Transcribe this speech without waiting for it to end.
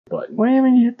button. Why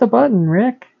haven't you hit the button,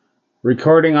 Rick?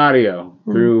 Recording audio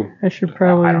through... I should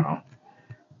probably... I don't know.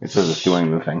 It says it's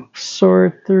doing the thing.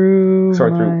 Sort through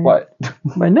what?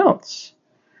 My notes.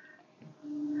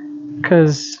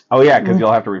 Because... Oh, yeah, because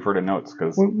you'll have to refer to notes.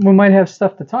 Cause we might have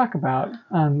stuff to talk about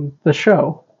on the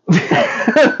show.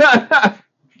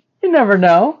 You never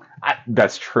know.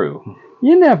 That's true.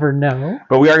 You never know.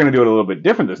 But we are going to do it a little bit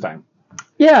different this time.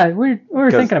 Yeah, we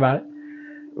were thinking about it.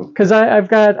 Because I've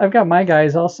got my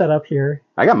guys all set up here.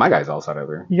 I got my guys all set up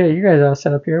here. You got you guys all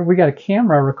set up here. We got a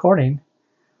camera recording.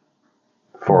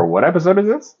 For what episode is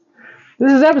this?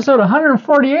 This is episode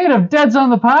 148 of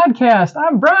Deadzone the Podcast.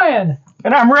 I'm Brian.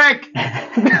 And I'm Rick.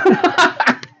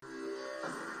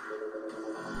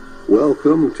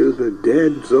 Welcome to the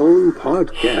Deadzone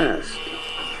Podcast.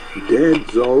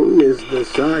 Deadzone is the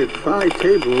sci-fi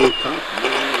tabletop.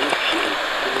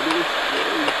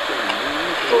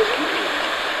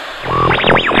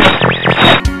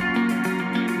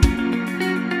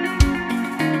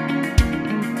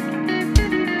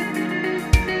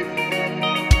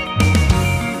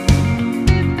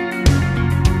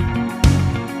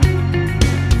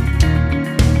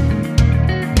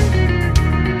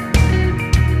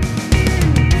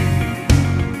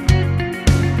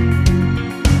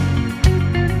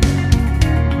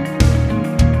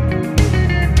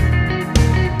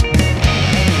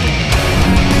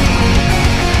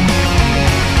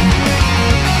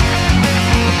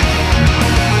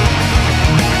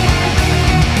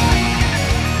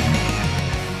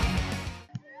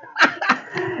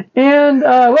 And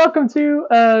welcome to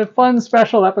a fun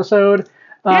special episode.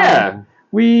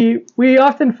 We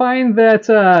often find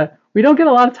that we don't get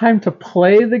a lot of time to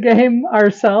play the game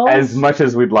ourselves. As much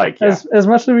as we'd like, yeah. As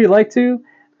much as we'd like to.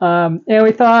 And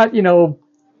we thought, we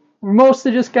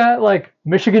mostly just got like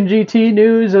Michigan GT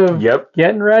news of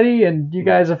getting ready, and you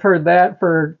guys have heard that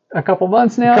for a couple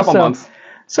months now. Months.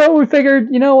 So we figured,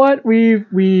 you know what?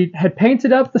 We had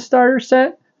painted up the starter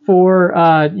set for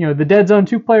the Deadzone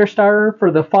 2-player starter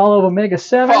for the Fall of Omega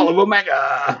 7. Fall of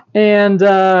Omega! And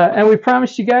we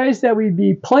promised you guys that we'd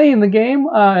be playing the game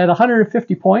at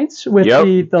 150 points with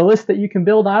the list that you can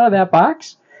build out of that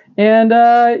box. And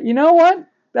you know what?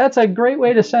 That's a great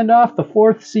way to send off the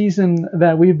 4th season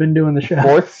that we've been doing the show.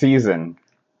 4th season.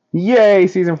 Yay,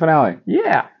 season finale.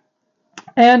 Yeah.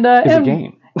 And it's a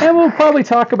game. And we'll probably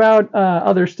talk about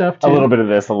other stuff too. A little bit of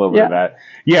this, a little bit of that.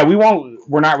 Yeah,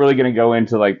 we're not really going to go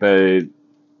into like the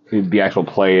actual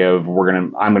play of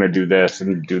I'm going to do this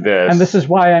and do this. And this is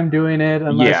why I'm doing it.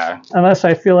 Unless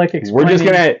I feel like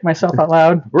explaining myself out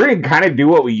loud. We're going to kind of do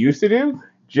what we used to do,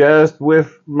 just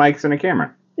with mics and a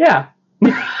camera. Yeah.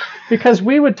 Because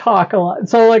we would talk a lot.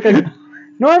 So like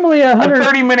normally a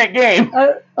 30-minute game.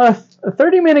 A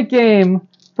 30-minute game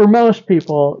for most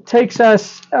people takes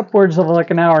us upwards of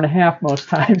like an hour and a half most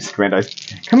times.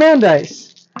 Command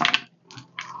dice.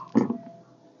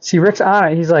 See, Rick's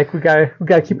on it. He's like, we gotta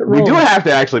keep it rolling. We do have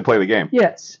to actually play the game.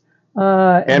 Yes.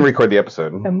 And record the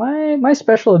episode. And my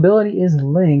special ability is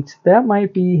linked. That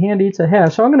might be handy to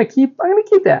have. So I'm gonna keep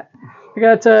that. I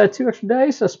got 2 extra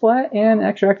dice, a splat, and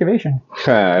extra activation.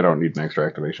 I don't need an extra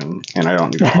activation, and I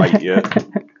don't need to fight yet.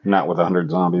 Not with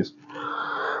 100 zombies.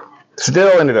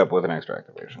 Still ended up with an extra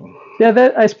activation. Yeah,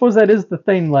 I suppose that is the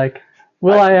thing. Like,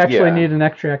 I actually need an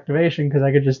extra activation because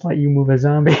I could just let you move a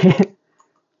zombie?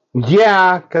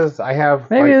 Yeah, because I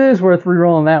have... Maybe it is worth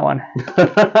re-rolling that one.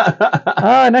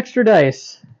 An extra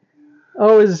dice.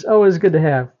 Always good to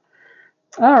have.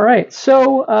 All right,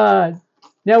 so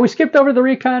now we skipped over the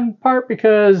recon part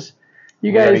because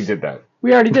you guys... We already did that.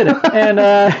 We already did it. And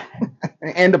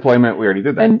and deployment, we already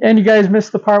did that. And you guys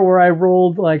missed the part where I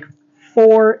rolled like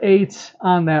 4 8s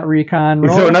on that recon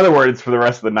roll. So in other words, for the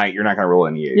rest of the night, you're not going to roll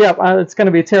any 8s. Yep, it's going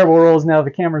to be terrible rolls now the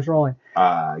camera's rolling.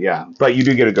 Yeah, but you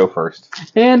do get to go first.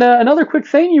 And another quick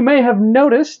thing you may have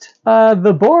noticed,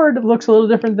 the board looks a little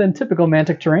different than typical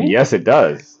Mantic terrain. Yes, it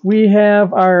does. We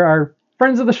have our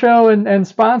friends of the show and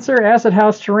sponsor, Acid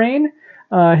House Terrain,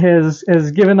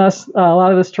 has given us a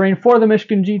lot of this terrain for the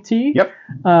Michigan GT. Yep.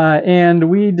 And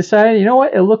we decided, you know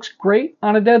what, it looks great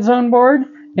on a Deadzone board.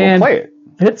 We'll play it.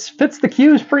 Fits the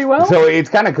cues pretty well. So it's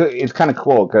kind of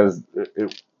cool because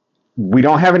we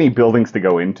don't have any buildings to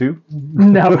go into.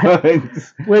 No.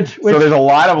 So there's a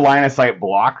lot of line of sight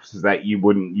blocks that you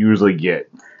wouldn't usually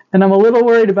get. And I'm a little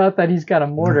worried about that. He's got a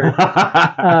mortar.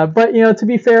 But to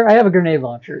be fair, I have a grenade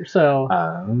launcher, so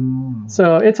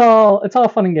it's all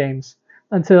fun and games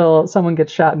until someone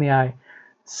gets shot in the eye.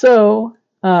 So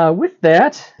with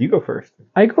that, you go first.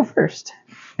 I go first,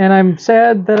 and I'm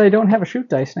sad that I don't have a shoot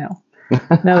dice now.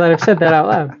 Now that I've said that out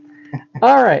loud.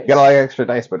 All right. You got a lot of extra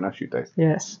dice, but no shoot dice.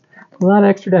 Yes. A lot of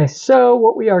extra dice. So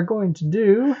what we are going to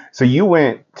do... So you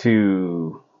went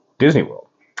to Disney World.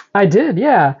 I did,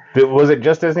 yeah. Was it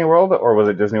just Disney World, or was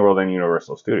it Disney World and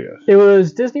Universal Studios? It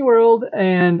was Disney World,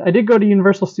 and I did go to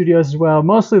Universal Studios as well,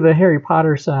 mostly the Harry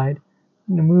Potter side.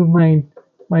 I'm going to move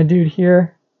my dude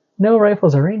here. No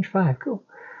rifles are range 5. Cool.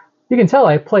 You can tell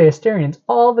I play Asterians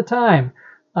all the time.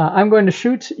 I'm going to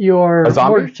shoot your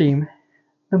mortar team.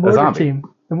 The mortar team.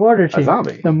 The mortar team. A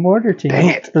zombie. The mortar team. Dang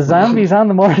it. The zombies on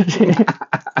the mortar team.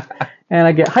 And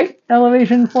I get height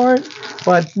elevation for it,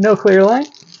 but no clear line.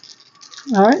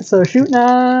 All right, so shooting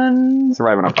on...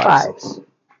 Surviving on 5s.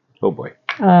 Oh, boy.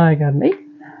 I got an 8.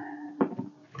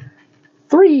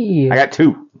 3. I got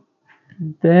 2.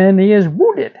 Then he is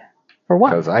wounded for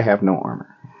 1. Because I have no armor.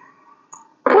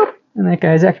 And that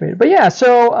guy's activated. But yeah,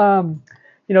 so,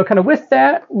 kind of with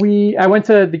that, I went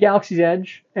to the Galaxy's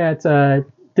Edge at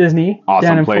Disney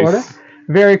down in Florida.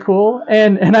 Very cool.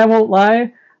 And I won't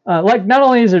lie, not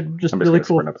only is it just really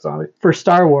cool for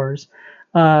Star Wars,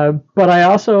 but I'm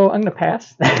going to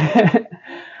pass.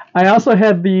 I also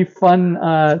had the fun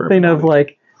thing of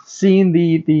like seeing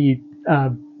the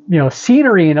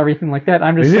scenery and everything like that.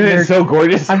 Isn't it so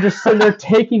gorgeous? I'm just sitting there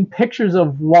taking pictures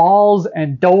of walls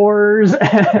and doors.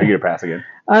 Are you gonna pass again?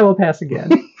 I will pass again.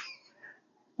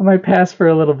 I might pass for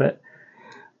a little bit.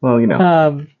 Well,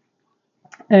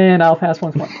 and I'll pass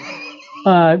once more.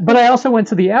 But I also went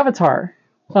to the Avatar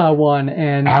one,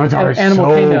 and Avatar is Animal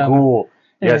so Kingdom. cool.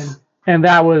 Yes. And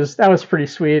that was pretty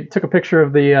sweet. Took a picture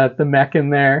of the mech in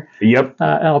there. Yep.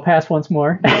 And I'll pass once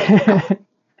more.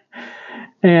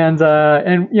 and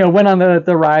went on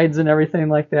the rides and everything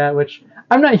like that, which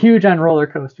I'm not huge on roller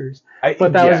coasters,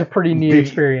 but that was a pretty neat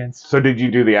experience. So did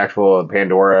you do the actual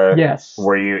Pandora? Yes.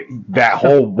 Where that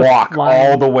whole walk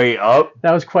all the way up?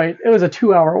 That was it was a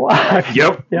 2-hour walk.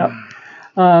 Yep. Yep.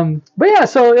 But yeah,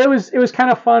 so it was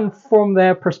kind of fun from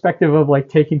that perspective of like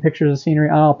taking pictures of scenery.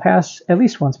 I'll pass at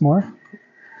least once more.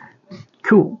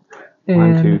 Cool.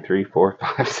 1, 2, 3, 4,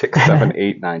 5, 6, 7,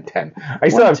 8, 9, 10. I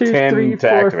still have 10 3, to 4,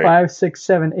 activate. 5, 6,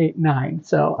 7, 8, 9.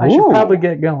 So I should probably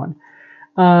get going.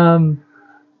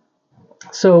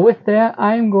 So with that,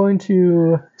 I'm going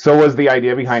to... So was the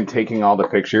idea behind taking all the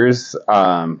pictures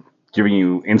giving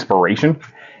you inspiration?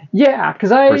 Yeah,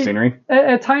 because for scenery?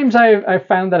 At times I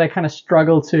found that I kind of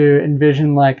struggle to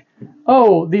envision like,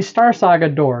 oh, these Star Saga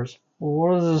doors. Well,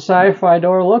 what does a sci-fi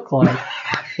door look like?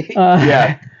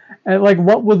 Yeah. And like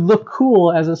what would look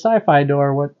cool as a sci-fi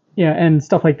door? And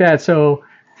stuff like that. So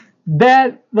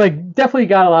that like definitely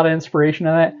got a lot of inspiration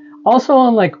on that. Also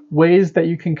on like ways that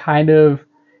you can kind of,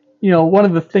 one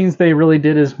of the things they really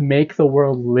did is make the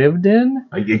world lived in.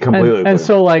 I completely. And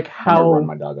so like how run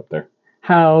my dog up there.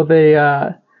 How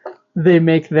they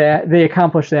make that, they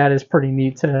accomplish that is pretty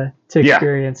neat to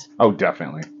experience. Oh,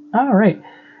 definitely. All right.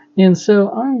 And so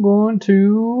I'm going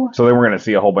to... So then we're going to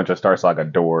see a whole bunch of Star Saga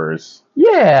doors.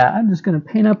 Yeah, I'm just going to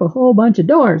paint up a whole bunch of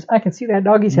doors. I can see that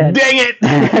doggy's head. Dang it!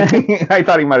 I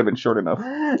thought he might have been short enough.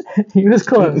 He was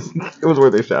close. It was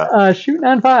worth a shot. Shooting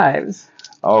on 5s.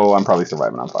 Oh, I'm probably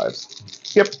surviving on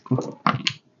 5s. Yep.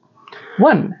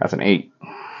 1. That's an 8.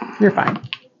 You're fine.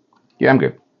 Yeah, I'm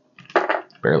good.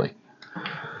 Barely.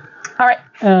 All right,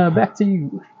 back to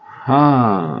you.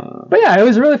 Huh. But yeah, it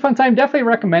was a really fun time. Definitely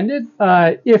recommended.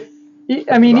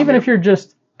 Even if you're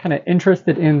just kind of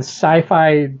interested in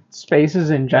sci-fi spaces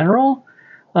in general,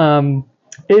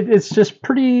 it's just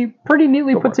pretty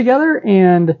neatly put together,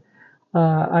 and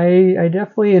I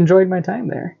definitely enjoyed my time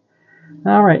there.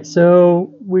 All right,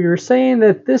 so we were saying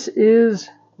that this is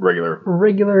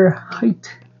regular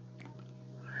height.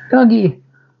 Doggy.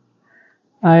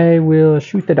 I will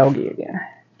shoot the doggy again.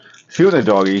 Shoot the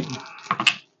doggy.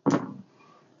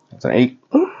 That's an 8.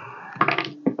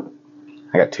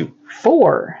 I got 2.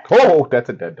 4. Oh, that's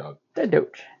a dead dog. Dead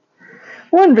doge.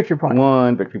 1 victory point.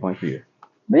 1 victory point for you.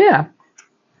 But yeah.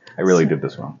 I really did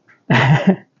this wrong.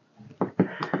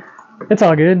 It's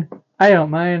all good. I don't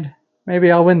mind.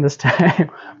 Maybe I'll win this time.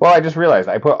 Well, I just realized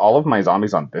I put all of my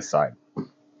zombies on this side.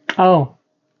 Oh.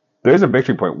 There's a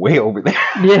victory point way over there.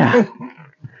 Yeah.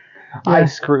 I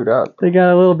screwed up. They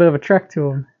got a little bit of a trek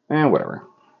to them. Whatever.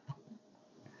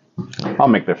 I'll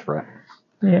make this for it.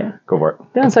 Yeah. Go for it.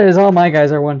 Downside is all my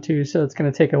guys are 1-2, so it's going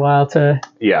to take a while to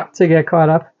get caught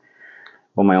up.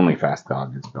 Well, my only fast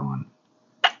dog is gone.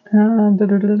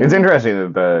 It's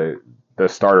interesting that the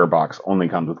starter box only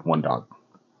comes with 1 dog.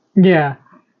 Yeah.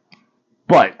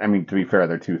 But, to be fair,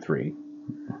 they're 2-3.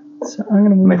 So I'm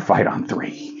going to They fight on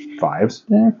 3. 5s.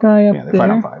 That guy up there. Yeah, they fight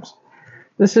on 5s.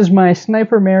 This is my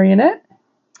sniper marionette.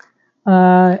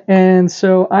 And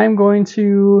so I'm going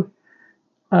to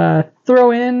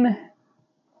throw in...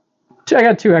 I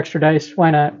got 2 extra dice.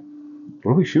 Why not?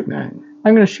 What are we shooting at?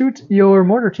 I'm going to shoot your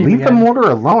mortar team. Leave again. the mortar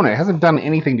alone. It hasn't done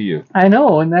anything to you. I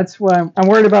know, and that's why I'm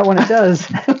worried about when it does.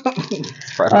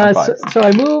 So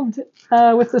I moved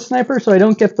with the sniper, so I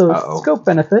don't get the scope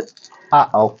benefit.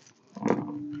 Uh-oh.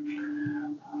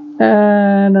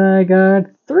 And I got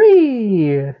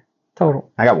 3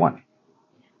 total. I got 1.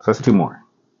 So that's 2 more.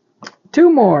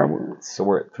 2 more wounds. So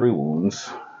we're at 3 wounds.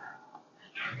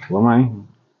 What am I?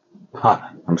 Huh,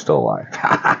 I'm still alive.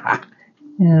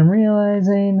 And I'm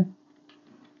realizing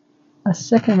a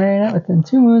second marionette within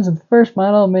 2 moves of the first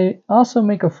model may also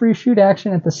make a free shoot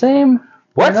action at the same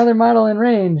What? another model in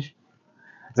range.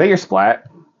 Is that your splat?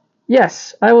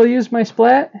 Yes, I will use my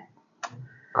splat.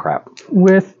 Crap.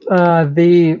 With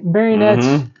the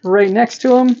marionette right next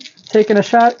to him, taking a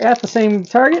shot at the same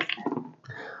target.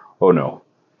 Oh no.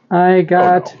 I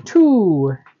got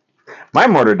 2. My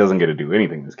mortar doesn't get to do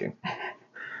anything this game.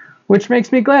 Which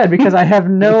makes me glad because I have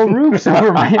no roofs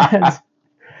over my head.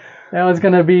 That was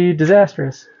going to be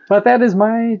disastrous. But that is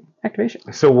my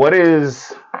activation. So what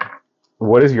is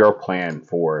your plan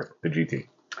for the GT?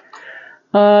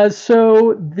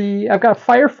 So I've got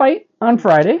Firefight on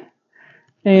Friday.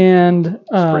 And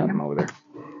Bring him over there.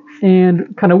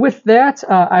 And kind of with that,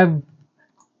 I'm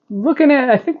looking at,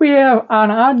 I think we have an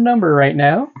odd number right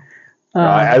now.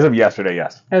 As of yesterday,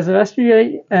 yes. As of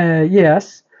yesterday,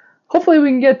 yes. Hopefully we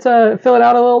can get fill it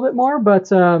out a little bit more, but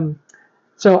so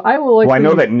I will. Well, I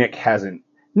know that Nick hasn't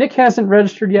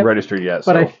registered yet.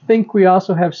 But I think we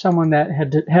also have someone that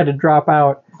had to drop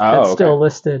out that's still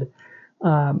listed,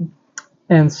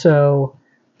 and so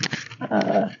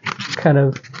kind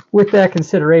of with that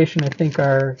consideration, I think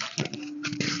our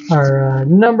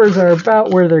numbers are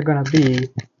about where they're going to be,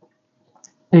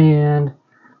 and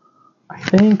I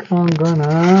think I'm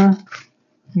gonna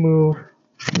move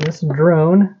this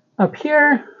drone up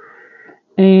here,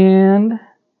 and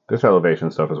this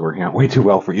elevation stuff is working out way too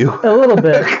well for you. a little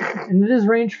bit. And it is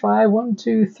range 5, 1,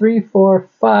 2, 3, 4,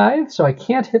 5, so I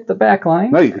can't hit the back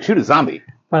line. No, you can shoot a zombie.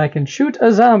 But I can shoot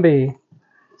a zombie.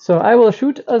 So I will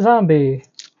shoot a zombie.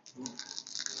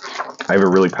 I have a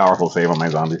really powerful save on my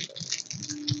zombies.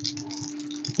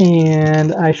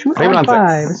 And I shoot on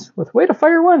 5s with weight of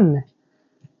fire 1.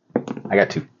 I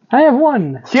got 2. I have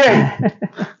 1. Yay!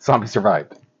 Zombie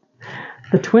survived.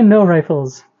 The twin no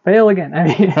rifles fail again. I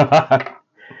mean,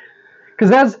 because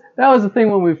that was the thing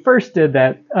when we first did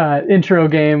that intro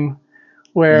game,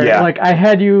 where like I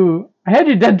had you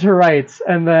dead to rights,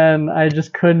 and then I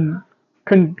just couldn't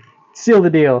seal the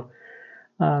deal.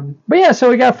 But yeah, so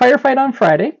we got Firefight on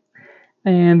Friday,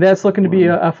 and that's looking to be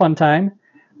a fun time.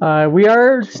 We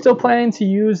are still planning to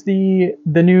use the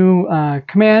new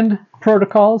command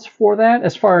protocols for that,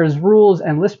 as far as rules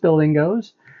and list building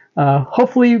goes.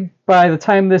 Hopefully, by the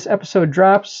time this episode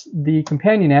drops, the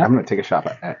companion app. I'm going to take a shot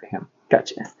at him.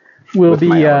 Gotcha. Will be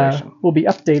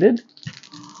updated,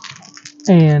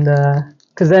 and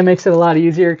because that makes it a lot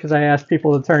easier. Because I asked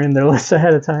people to turn in their lists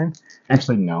ahead of time.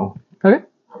 Actually, no. Okay.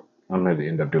 I'm going to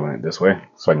end up doing it this way,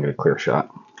 so I can get a clear shot.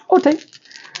 Okay.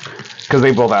 Because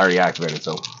they both already activated,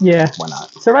 so yeah, why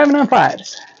not? Surviving on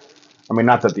 5s. I mean,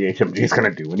 not that the HMG is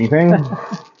going to do anything.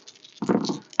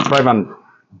 Survive on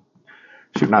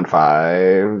shooting on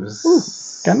 5s. Ooh,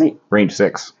 got me. Range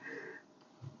 6.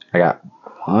 I got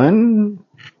 1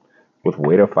 with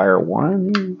weight of fire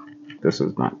 1. This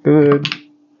is not good.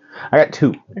 I got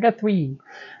 2. I got 3.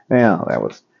 Yeah, that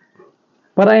was.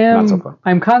 But not so fun.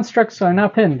 I'm construct, so I'm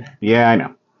not pinned. Yeah, I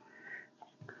know.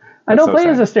 I don't play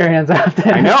as a stare hands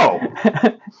often. I know.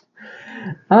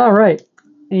 All right,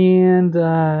 and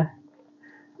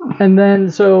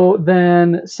then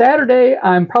Saturday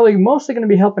I'm probably mostly going to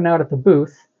be helping out at the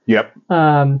booth. Yep.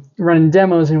 Running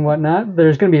demos and whatnot.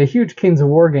 There's going to be a huge Kings of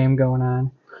War game going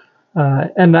on,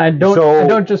 and I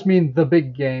don't just mean the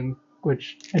big game,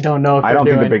 which I don't know if I don't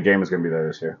think the big game is going to be there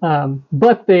this year.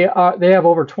 But they have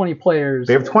over 20 players.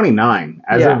 They have 29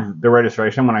 as of the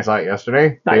registration. When I saw it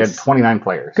yesterday, They had 29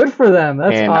 players. Good for them.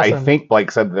 That's awesome. And I think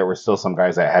Blake said there were still some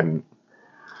guys that hadn't.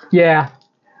 Yeah.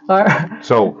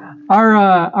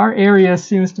 Our area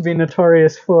seems to be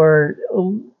notorious for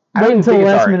waiting until the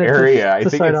last minute to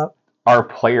sign up. Our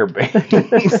player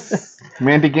base.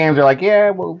 Mantic Games are like, yeah,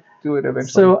 we'll do it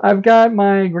eventually. So I've got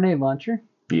my grenade launcher.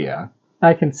 Yeah.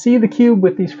 I can see the cube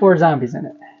with these 4 zombies in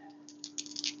it.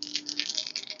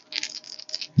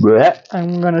 Blech.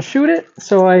 I'm going to shoot it,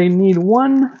 so I need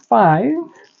 1 5.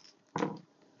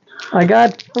 I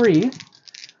got 3.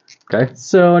 Okay.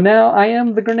 So now I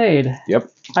am the grenade.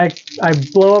 Yep. I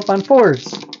blow up on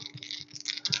 4s.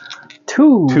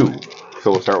 2. 2.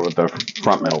 So we'll start with the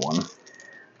front middle one.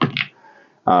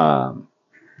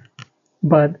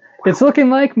 But It's looking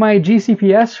like my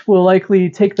GCPS will likely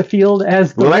take the field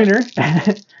as the winner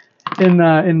in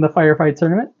the firefight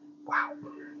tournament. Wow.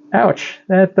 Ouch.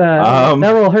 That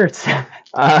roll hurts. Hey,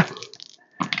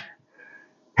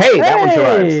 that one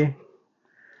survives.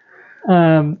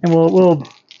 And we'll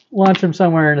launch him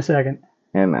somewhere in a second.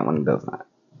 And that one does not.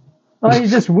 Oh,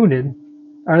 he's just wounded.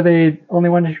 Are they only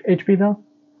 1 HP though?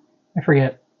 I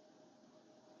forget.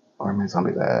 Or my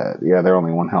zombie yeah, they're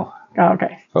only 1 health. Oh,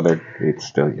 okay. So it's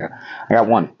still, yeah. I got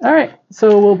 1. All right,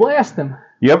 so we'll blast them.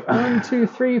 Yep. 1, 2,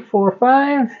 3, 4,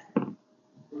 5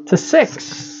 to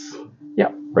 6.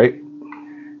 Yep. Right.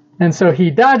 And so he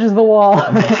dodges the wall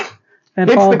and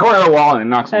hits the corner of the wall and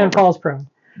knocks him over. falls prone.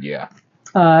 Yeah.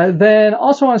 Then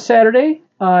also on Saturday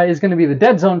is going to be the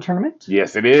Deadzone tournament.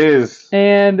 Yes, it is.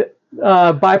 And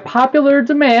by popular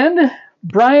demand,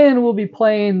 Brian will be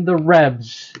playing the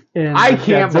Rebs. I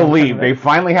can't believe they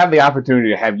finally have the opportunity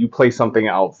to have you play something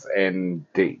else, and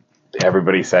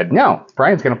everybody said, no,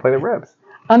 Brian's going to play the Rebs.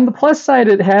 On the plus side,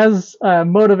 it has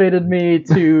motivated me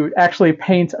to actually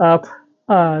paint up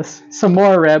some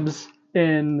more Rebs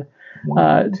in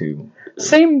 1, 2,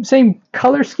 3. Same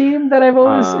color scheme that I've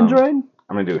always enjoyed.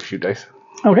 I'm going to do a shoot dice.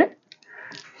 Okay.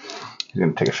 He's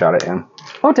going to take a shot at him.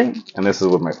 Okay. And this is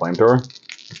with my flamethrower.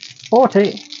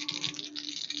 Okay.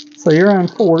 So you're on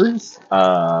 4s.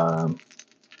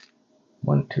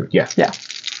 1, 2. Yes. Yeah.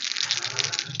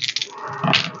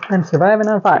 I'm surviving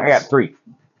on 5s. I got 3.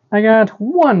 I got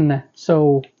 1.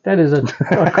 So that is a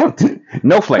cooked,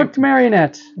 no flame. Cooked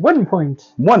marionette. 1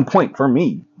 point. 1 point for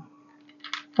me.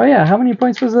 Oh yeah. How many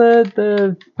points was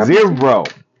the Zero.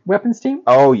 Weapons team?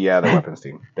 Oh yeah, the weapons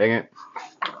team. Dang it.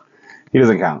 He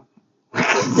doesn't count.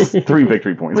 3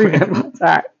 victory points. 3 victory points. All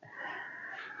right.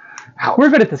 Ouch. We're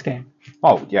good at this game.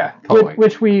 Oh yeah, totally.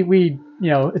 Which we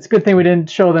it's a good thing we didn't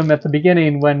show them at the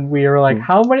beginning when we were like,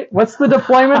 what's the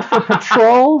deployment for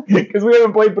patrol? Because we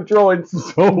haven't played patrol in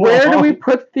so long. Where do we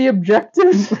put the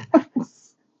objectives?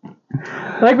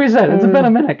 Like we said, it's been a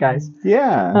minute, guys.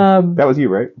 Yeah. That was you,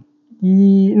 right?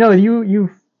 No, you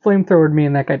flamethrowered me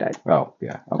and that guy died. Oh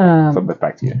yeah. Okay. So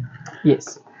back to you.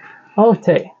 Yes.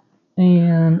 Okay.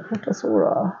 And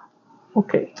Otasora.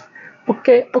 Okay.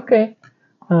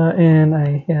 And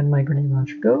I had my grenade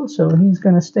launcher go, so he's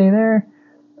going to stay there.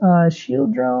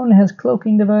 Shield drone has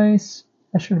cloaking device.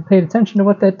 I should have paid attention to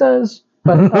what that does,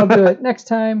 but I'll do it next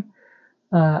time.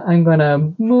 I'm going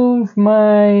to move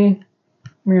my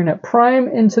Marionette Prime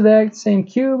into that same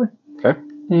cube. Okay.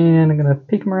 And I'm going to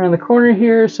peek him around the corner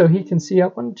here so he can see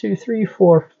up 1, 2, 3,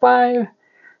 4, 5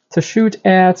 to shoot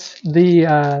at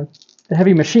the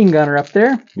heavy machine gunner up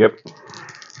there. Yep.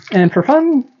 And for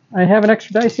fun, I haven't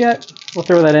extra dice yet. We'll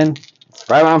throw that in.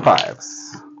 5 on 5s.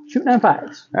 Shooting on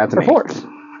 5s. That's for an 4s.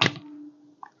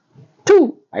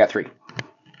 2. I got 3.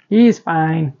 He's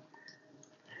fine.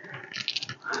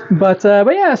 But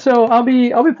yeah, so I'll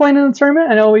be playing in the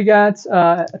tournament. I know we got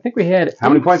I think we had How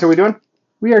many points are we doing?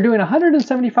 We are doing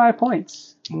 175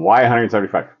 points. Why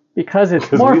 175? Because it's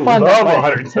more fun. Love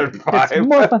 175. It's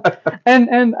more fun.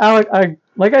 And I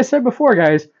like I said before,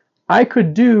 guys, I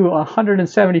could do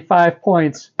 175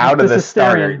 points out of the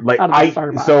starter.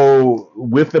 So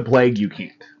with the plague, you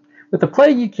can't. With the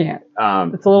plague, you can't.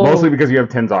 It's a little, mostly because you have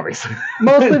 10 zombies.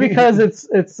 Mostly because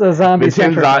it's a zombie.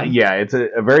 Yeah, it's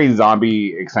a very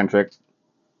zombie eccentric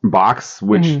box,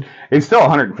 which is still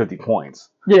 150 points.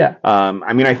 Yeah.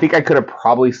 I mean, I think I could have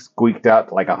probably squeaked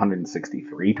out like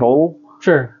 163 total.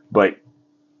 Sure. But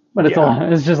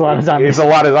it's just a lot of zombies. It's a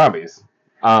lot of zombies.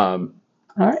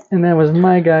 All right, and that was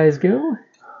my guy's go.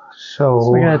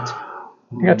 So I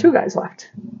got 2 guys left.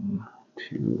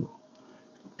 2,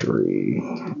 3.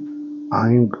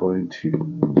 I'm going to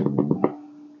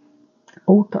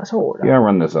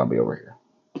run this zombie over here.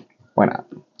 Why not?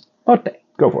 Okay.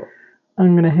 Go for it.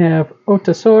 I'm going to have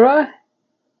Otasora.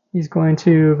 He's going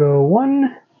to go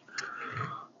 1.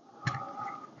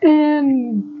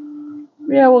 And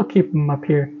yeah, we'll keep him up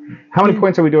here. How many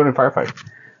points are we doing in Firefight?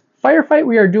 Firefight,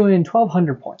 we are doing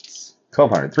 1,200 points.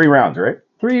 1,200. 3 rounds, right?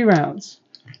 3 rounds.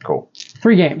 Cool.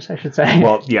 3 games, I should say.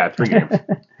 Well, yeah, 3 games.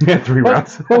 Yeah, 3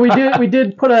 rounds. But we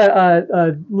did put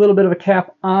a little bit of a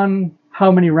cap on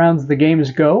how many rounds the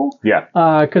games go. Yeah.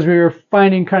 Because we were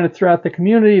finding kind of throughout the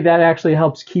community that actually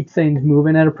helps keep things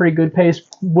moving at a pretty good pace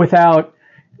without,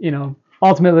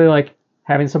 ultimately like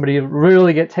having somebody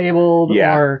really get tabled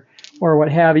or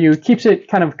what have you. It keeps it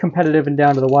kind of competitive and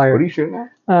down to the wire. What are you shooting at?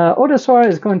 Otasora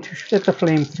is going to shoot the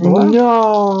flamethrower.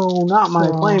 No, not my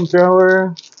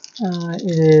flamethrower. It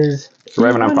is...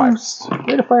 Surviving on 5s.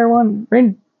 Way to fire 1.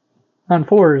 Rain on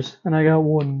 4s, and I got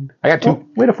 1. I got 2. Oh,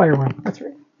 way to fire 1. That's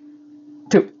right.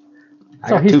 2.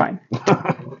 So he's fine.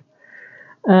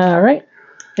 All right.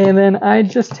 And then I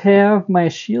just have my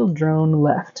shield drone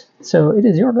left. So it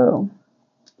is your go.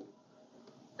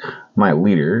 My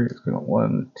leader is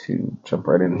going to jump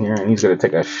right in here, and he's going to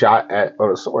take a shot at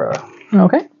Otosora.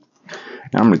 Okay.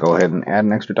 And I'm going to go ahead and add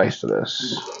an extra dice to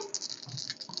this.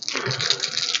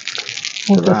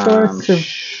 Otosaur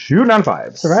shooting on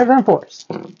 5s. Survives on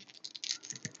 4s.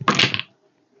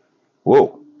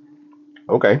 Whoa.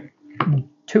 Okay.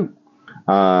 2.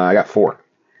 I got 4.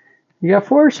 You got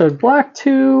 4, so block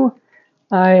 2.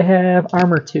 I have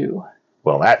armor 2.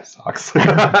 Well, that sucks.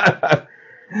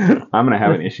 I'm going to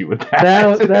have an issue with that. That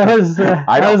was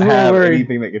I don't was have worried.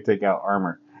 anything that could take out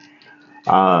armor.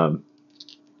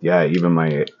 Yeah, even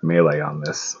my melee on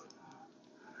this.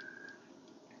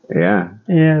 Yeah.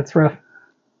 Yeah, it's rough.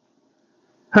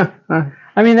 I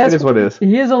mean, that's it is what it is.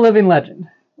 He is a living legend.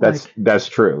 That's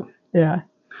true. Yeah.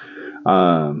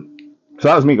 So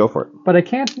that was me. Go for it. But I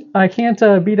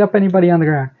can't beat up anybody on the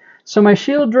ground. So my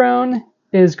shield drone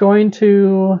is going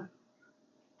to,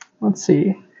 let's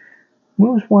see,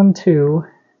 moves 1, 2.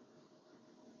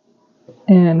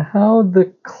 And how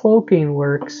the cloaking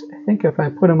works, I think if I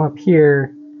put him up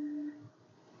here,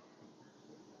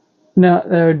 no,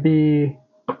 that would be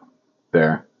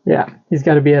there. Yeah, he's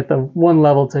got to be at the 1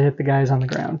 level to hit the guys on the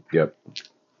ground. Yep.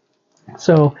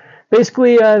 So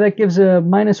basically, that gives a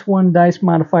 -1 dice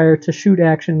modifier to shoot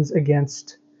actions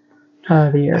against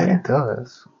the area. It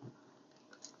does.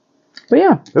 But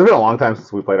yeah. It's been a long time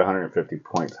since we played 150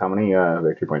 points. How many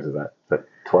victory points is that? Is that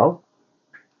 12?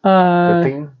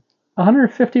 15?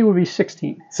 150 would be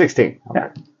 16. 16. Okay.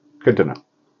 Yeah. Good to know.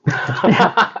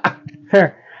 Yeah.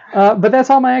 Fair. But that's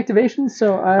all my activations,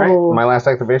 so I will... My last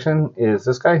activation is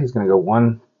this guy. He's going to go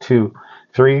 1, 2,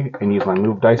 3, and use my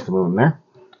move dice to move him there.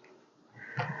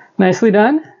 Nicely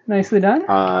done. Nicely done.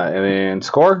 And then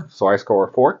score. So I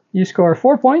score 4. You score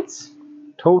 4 points.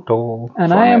 Total. And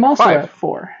so I am also 5. at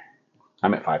 4.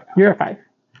 I'm at 5 now. You're at 5.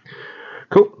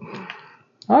 Cool.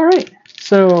 All right.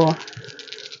 So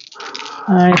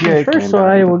I think first, so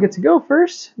I will get to go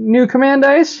first. New command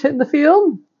dice hitting the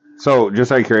field. So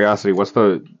just out of curiosity, what's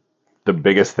the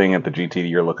biggest thing at the GT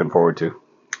you're looking forward to?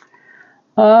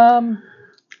 I'm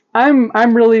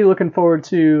really looking forward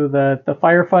to the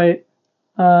firefight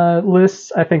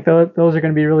lists. I think those are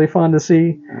going to be really fun to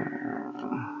see.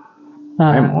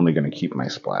 I'm only going to keep my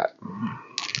splat.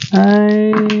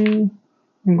 I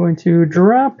am going to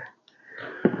drop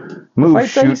move,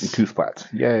 shoot, dice. And 2 splats.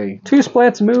 Yay. 2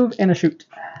 splats, move, and a shoot.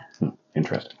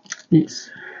 Interesting. Yes.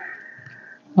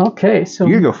 Okay, so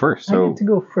you go first. So I get to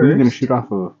go first. Who's going to shoot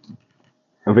off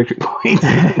a victory point?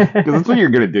 Because that's what you're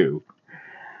going to do.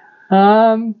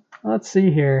 Let's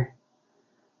see here.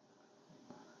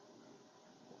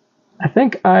 I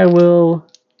think I will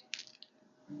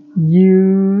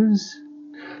use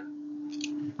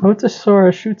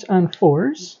Otosaur shoots on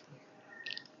 4s.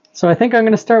 So I think I'm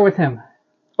going to start with him.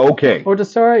 Okay.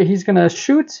 Otosaur, he's going to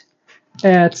shoot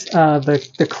at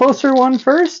the closer one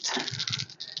first.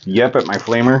 Yep, at my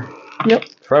flamer. Yep.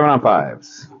 7 on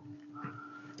 5s.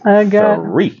 I got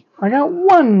 3. I got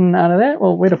 1 out of that.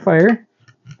 Well, way to fire.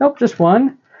 Nope, just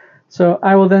 1. So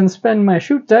I will then spend my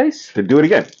shoot dice. To do it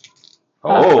again.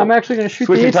 Oh. I'm actually going to shoot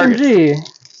Switching the HMG.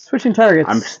 Switching targets.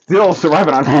 I'm still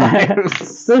surviving on 5s.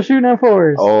 Still shooting on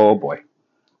 4s. Oh, boy.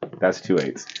 That's 2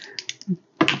 8s.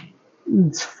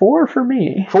 It's 4 for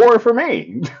me. 4 for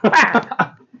me.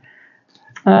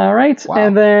 All right. Wow.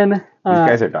 And then... These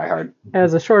guys are diehard.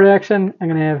 As a short action, I'm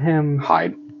going to have him...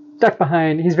 Hide. Duck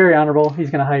behind. He's very honorable. He's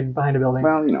going to hide behind a building.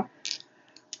 Well, you know.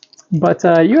 But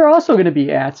you're also going to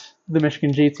be at the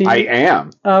Michigan GT. I am.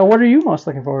 What are you most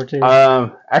looking forward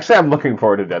to? Actually, I'm looking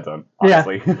forward to Deadzone,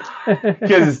 honestly. Yeah.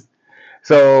 Because,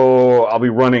 so, I'll be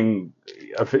running...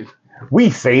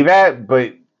 We say that,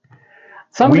 but...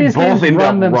 Some of these games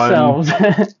run themselves.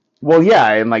 Well,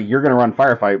 yeah, and like you're going to run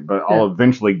Firefight, but I'll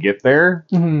eventually get there.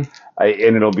 Mm-hmm.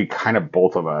 And it'll be kind of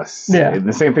both of us. Yeah. And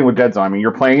the same thing with Deadzone. I mean,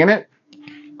 you're playing in it,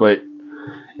 but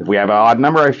if we have an odd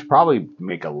number, I should probably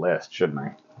make a list, shouldn't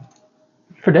I?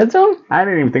 For Deadzone? I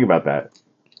didn't even think about that.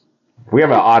 If we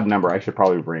have an odd number, I should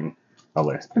probably bring a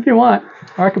list. If you want.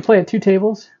 Or I could play at 2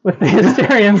 tables with the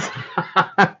Hysterians.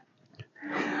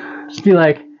 Just be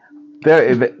like...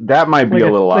 That might be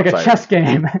a little outside. Like a chess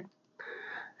game.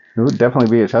 It would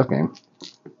definitely be a chess game.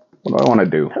 What do I want to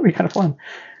do? That'd be kind of fun.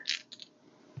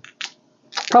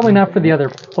 Probably not for the other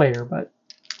player, but...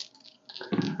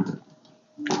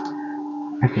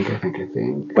 I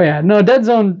think. But yeah, no,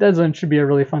 Deadzone should be a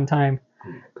really fun time.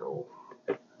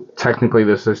 Technically,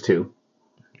 this is 2.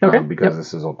 Okay. Because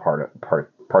this is a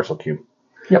partial cube.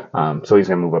 Yep. So he's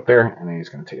going to move up there, and then he's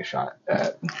going to take a shot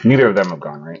at... Neither of them have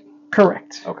gone, right?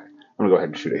 Correct. Okay. I'm going to go ahead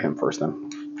and shoot at him first, then.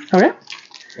 Okay.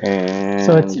 And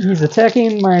So he's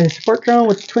attacking my support drone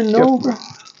with twin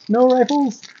no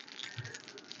rifles.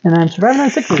 And I'm surviving on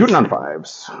 6s. Shooting on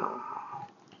 5s.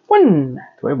 1.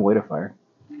 Do I have weight of fire?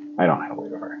 I don't have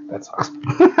weight of fire. That sucks.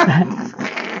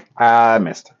 I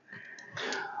missed.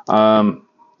 I'm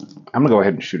going to go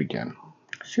ahead and shoot again.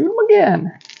 Shoot him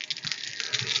again.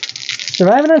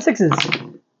 Surviving on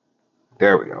 6s.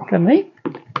 There we go. Got an 8.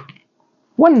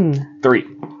 1. 3.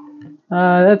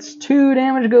 That's 2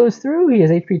 damage goes through. He has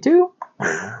HP 2.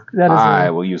 That is I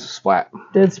will use a splat.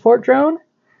 dead support drone.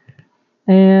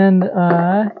 And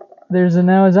there's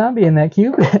now a zombie in that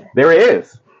cube. There it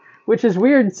is. Which is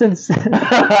weird since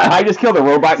I just killed a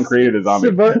robot and created a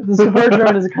zombie. the support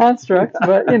drone is a construct,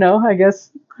 but I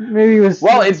guess maybe it was.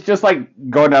 Well, it's just like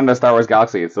going down to Star Wars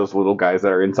Galaxy. It's those little guys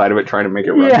that are inside of it trying to make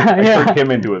it run. I turned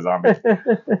him into a zombie.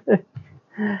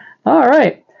 All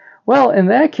right. Well, in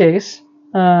that case,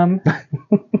 yeah,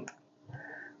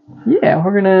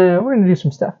 we're gonna do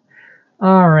some stuff.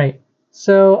 All right.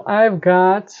 So I've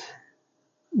got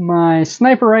my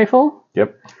sniper rifle.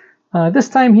 Yep. This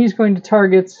time he's going to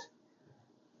target.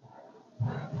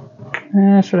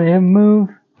 Should I have him move?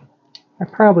 I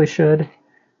probably should.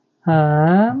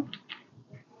 Or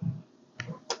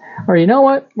you know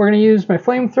what? We're going to use my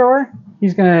flamethrower.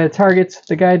 He's going to target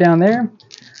the guy down there.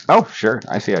 Oh, sure.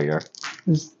 I see how you are.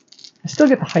 I still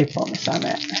get the height bonus on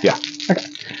that. Yeah. Okay.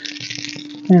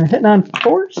 And hitting on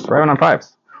 4s? Driving on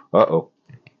 5s. Uh-oh.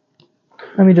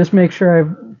 Let me just make sure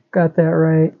I've got that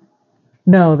right.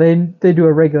 No, they do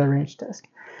a regular range test.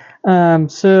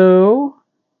 So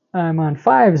I'm on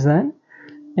 5s then.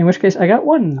 In which case I got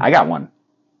 1. I got 1.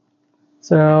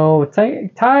 So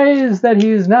ties that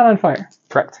he's not on fire.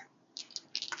 Correct.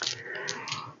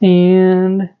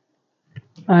 And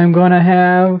I'm going to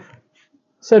have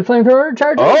said flamethrower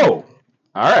charge. Oh,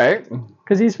 all right.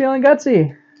 Because he's feeling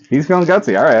gutsy. He's feeling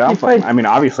gutsy. All right. I'll fight. I mean,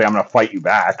 obviously, I'm going to fight you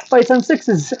back. Fights on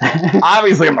 6s.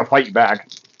 Obviously, I'm going to fight you back.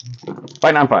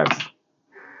 Fighting on 5s.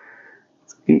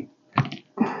 8.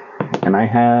 And I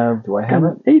have... Do I have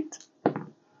it? 8.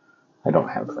 I don't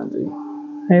have frenzy.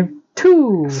 I have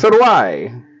 2. So do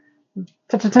I.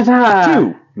 Ta-ta-ta-ta.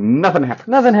 2. Nothing happens.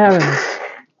 Nothing happens.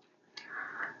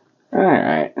 All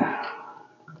right.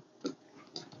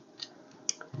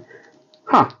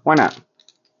 Huh. Why not?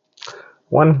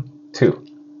 1, 2.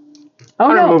 Oh,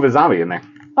 I'm going no. to move a zombie in there.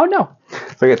 Oh, no.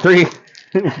 So I get 3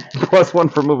 plus 1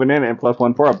 for moving in and plus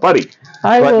 1 for a buddy.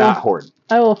 But not horde.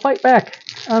 I will fight back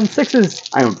on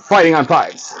 6s. I am fighting on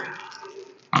 5s.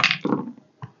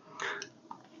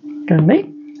 Gonna make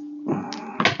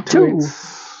 2.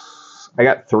 I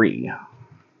got 3.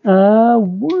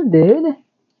 Wounded.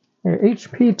 They're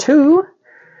HP 2.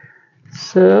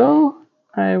 So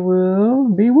I will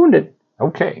be wounded.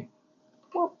 Okay.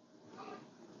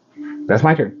 That's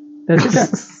my turn. That's your turn.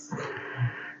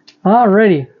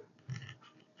 Alrighty.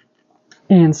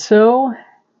 And so I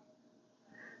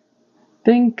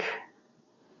think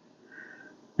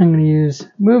I'm going to use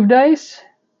move dice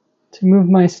to move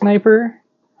my sniper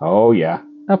Oh, yeah.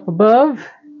 up above.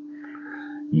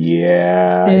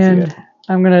 Yeah. And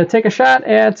I'm going to take a shot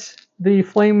at the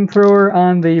flamethrower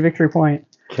on the victory point.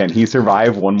 Can he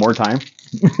survive one more time?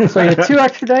 So I get 2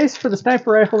 extra dice for the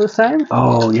sniper rifle this time.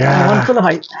 Oh, And yeah. 1 for the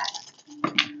height.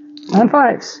 On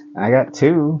 5s. I got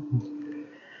 2.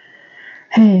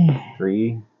 Hey.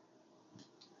 3.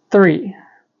 3.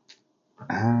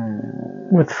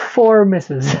 And With 4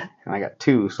 misses. I got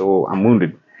 2, so I'm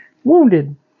wounded.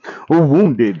 Wounded. Oh,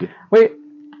 wounded. Wait,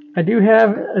 I do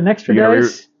have an extra You gotta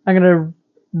dice. I'm going to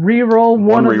re-roll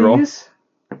one of reroll. these.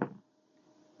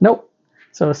 Nope.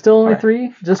 So still only Alright.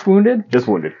 3, just wounded. Just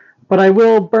wounded. But I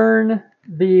will burn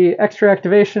the extra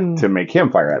activation To make him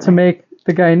fire at to me. make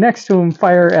the guy next to him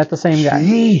fire at the same guy.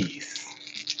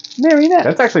 Jeez. Marionette.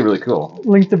 That's actually really cool.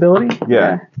 Linked ability.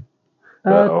 Yeah.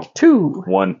 Uh-oh. 2.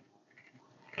 1.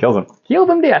 Kills him. Killed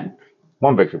him dead.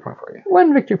 1 victory point for you.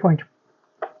 1 victory point.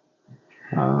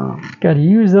 Got to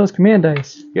use those command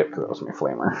dice. Yep, because that was my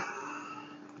flamer.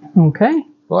 Okay.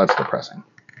 Well, that's depressing.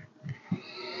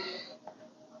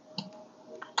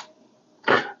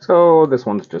 So this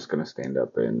one's just going to stand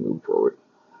up and move forward.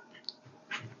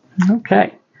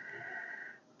 Okay.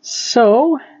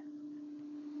 So,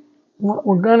 what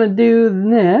we're going to do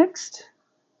next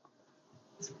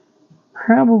is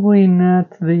probably not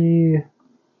the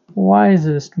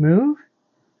wisest move,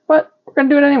 but we're going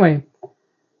to do it anyway.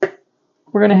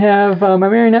 We're going to have my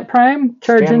Marionette Prime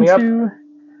charge Stand me into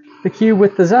the cube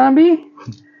with the zombie.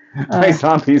 My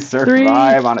zombies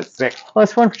survive on a 6.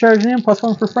 Plus 1 for charging in, plus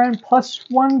 1 for friend, plus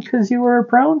 1 because you were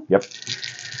prone. Yep.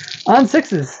 On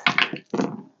 6s.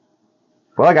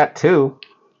 Well, I got 2.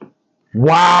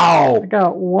 Wow. I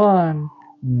got 1.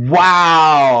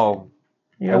 Wow.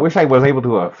 Yep. I wish I was able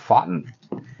to have fought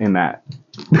in that.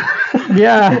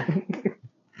 Yeah.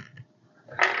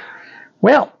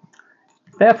 Well,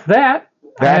 that's that.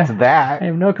 That's I that.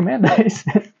 have no command dice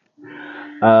to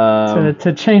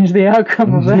change the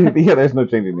outcome of that. Yeah, there's no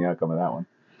changing the outcome of that one.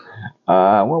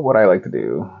 What would I like to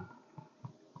do?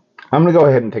 I'm going to go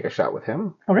ahead and take a shot with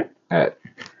him. Okay. At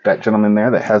that gentleman there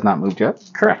that has not moved yet.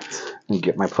 Correct. And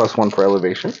get my +1 for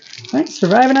elevation. Nice.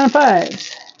 Surviving on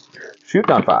 5s.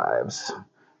 Shooting on 5s.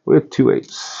 With 2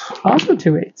 8s. Also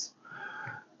 2 8s.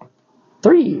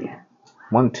 3.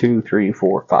 1, 2, 3,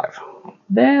 4, 5.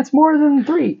 That's more than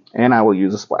 3. And I will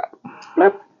use a splat.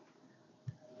 Flip.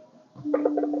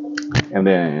 And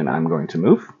then I'm going to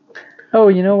move. Oh,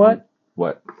 you know what?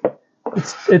 What?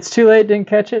 It's too late. Didn't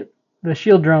catch it. The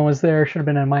shield drone was there. Should have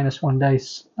been a -1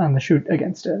 dice on the shoot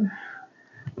against it.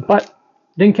 But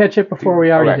didn't catch it before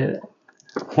we already did it.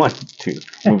 1, 2.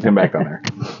 Moved him back on there.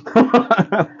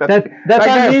 That's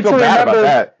on me to remember.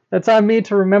 That. That's on me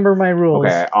to remember my rules.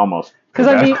 Okay, almost. Because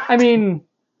I mean,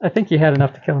 I think you had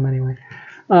enough to kill him anyway.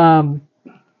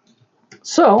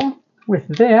 So with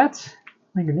that,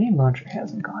 my grenade launcher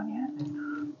hasn't gone yet.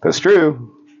 That's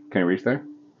true. Can you reach there?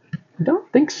 I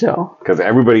don't think so. Because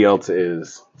everybody else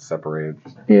is separated.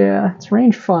 Yeah, it's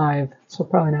range 5, so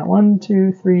probably not. 1,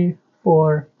 2, 3,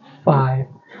 4, 5.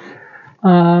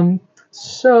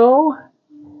 So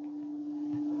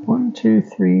 1, 2,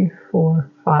 3,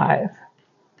 4, 5.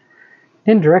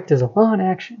 Indirect is a long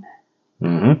action.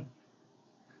 Mm-hmm.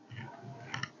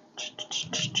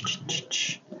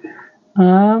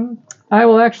 I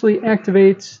will actually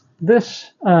activate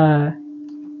this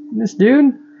this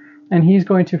dude, and he's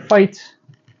going to fight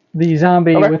the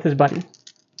zombie with his buddy.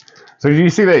 So did you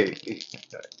see that?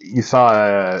 You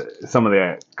saw some of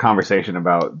the conversation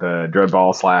about the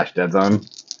Dreadball / Deadzone?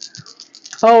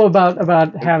 Oh,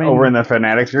 about having over in the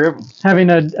Fanatics group, having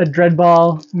a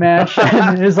Dreadball match.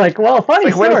 And it's like, well,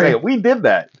 funny story. Wait a second, we did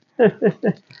that.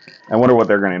 I wonder what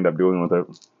they're going to end up doing with it.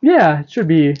 Yeah, it should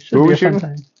be. Who be are a fun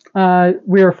time.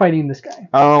 We are fighting this guy.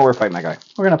 Oh, we're fighting that guy.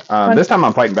 We're gonna this time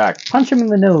I'm fighting back. Punch him in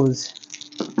the nose.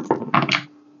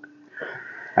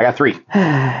 I got 3.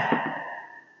 I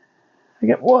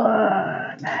got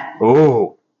 1.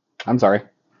 Oh, I'm sorry.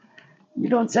 You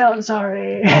don't sound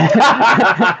sorry.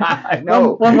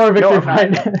 No. One more victory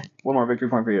point. One more victory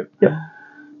point for you. Yep.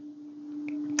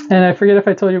 And I forget if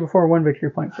I told you before, 1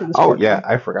 victory point for this. Oh, yeah.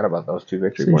 I forgot about those 2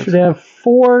 victory points. You should have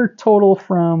 4 total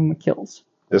from kills.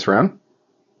 This round?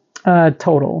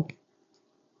 Total.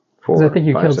 4, I think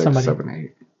you 5, killed 6, somebody. 7,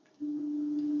 8.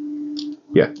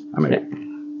 Yeah, I'm at 8.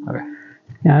 Okay.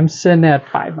 Yeah, I'm sitting at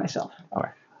 5 myself. Okay.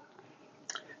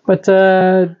 But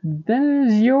that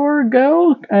is your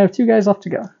go. I have 2 guys left to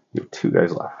go. You have 2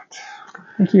 guys left. I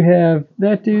think you have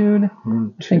that dude.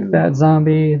 1, 2. I think that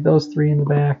zombie. Those 3 in the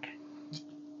back.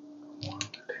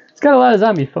 It's got a lot of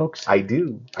zombie folks. I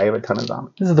do. I have a ton of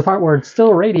zombies. This is the part where it's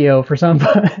still radio for some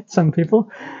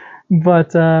people.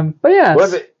 But yeah.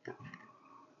 Was it?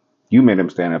 You made him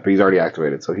stand up, but he's already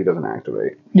activated, so he doesn't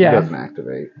activate. Yeah. He doesn't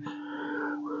activate.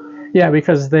 Yeah,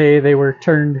 because they were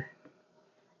turned.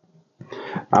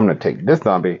 I'm going to take this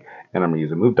zombie, and I'm going to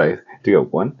use a move dice to go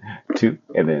 1, 2,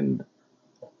 and then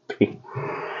 3.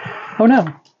 Oh, no.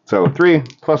 So 3,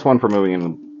 +1 for moving,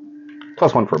 and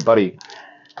 +1 for buddy,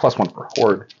 +1 for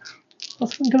horde.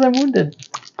 +1 because I'm wounded.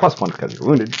 +1 because you're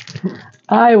wounded.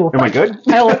 I will. Am I good?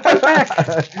 I will fight back.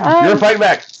 You're fighting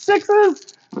back.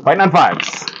 6s. Fighting on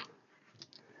 5s.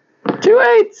 2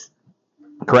 8s.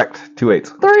 Correct. 2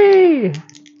 8s. 3.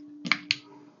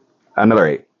 Another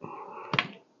 8.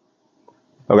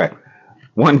 Okay.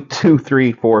 1, 2,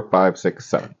 3, 4, 5, 6,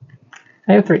 7.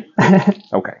 I have 3.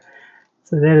 Okay.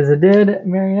 So that is a dead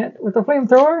marionette with a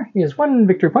flamethrower. He has 1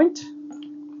 victory point.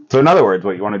 So in other words,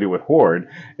 what you want to do with horde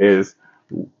is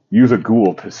use a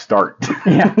ghoul to start.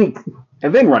 Yeah.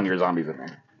 And then run your zombies in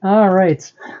there. All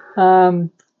right.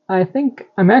 I think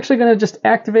I'm actually going to just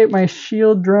activate my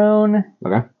shield drone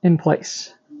in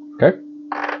place. Okay.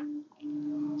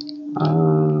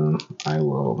 I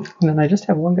will. And then I just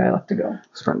have 1 guy left to go.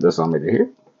 Sprint this zombie to here.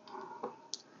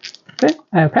 Okay,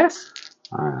 I pass.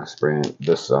 Sprint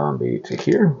this zombie to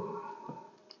here.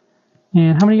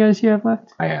 And how many guys do you have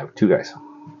left? I have 2 guys.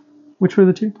 Which were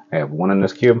the 2? I have 1 in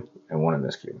this cube and 1 in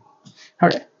this cube.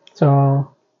 Okay,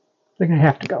 so they're going to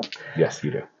have to go. Yes,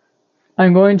 you do.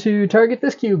 I'm going to target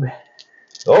this cube.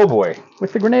 Oh boy.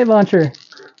 With the grenade launcher.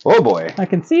 Oh boy. I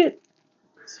can see it.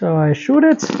 So I shoot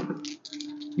it.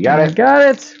 You got it. Got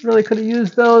it. Really could have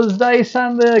used those dice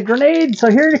on the grenade. So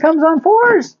here it comes on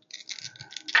 4s.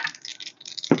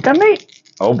 Got an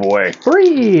 8. Oh boy.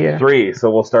 3. 3. So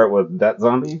we'll start with that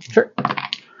zombie. Sure.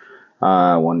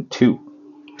 1, 2.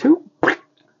 2.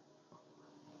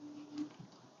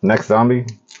 Next zombie.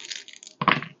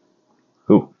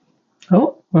 Ooh.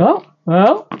 Oh, well.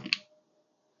 No.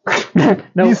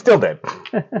 He's still dead.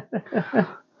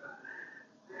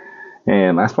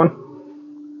 And last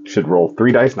one. Should roll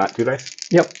 3 dice, not 2 dice.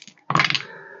 Yep.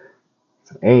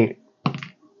 It's an 8.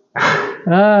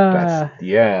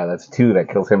 That's 2. That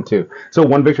kills him too. So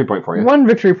 1 victory point for you. 1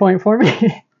 victory point for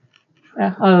me.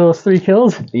 Out of those 3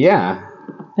 kills. Yeah.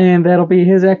 And that'll be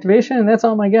his activation, and that's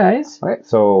all my guys. All right.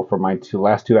 So for my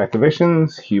last 2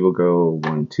 activations, he will go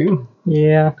 1, 2.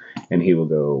 Yeah. And he will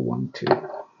go 1, 2.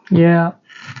 Yeah.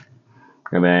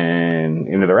 And then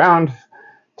into the round,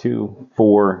 2,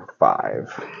 4,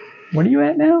 5. What are you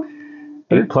at now?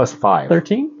 8 plus 5.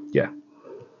 13? Yeah.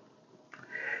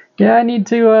 Yeah, I need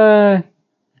to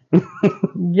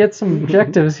get some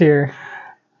objectives here.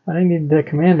 But I need the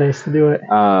command dice to do it.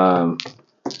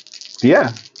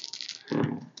 Yeah.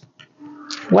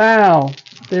 Wow.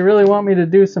 They really want me to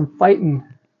do some fighting.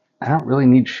 I don't really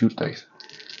need shoot dice.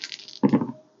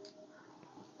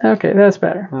 Okay, that's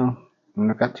better. Well,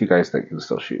 I've got 2 guys that can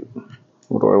still shoot.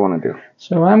 What do I want to do?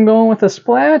 So I'm going with a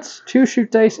splat, 2 shoot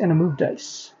dice, and a move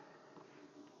dice.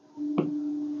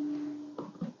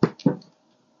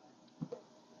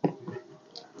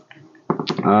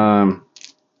 I'm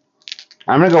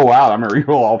going to go wild. I'm going to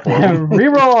reroll all 4 of them.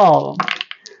 Reroll all of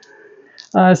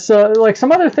them. So, like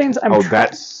some other things,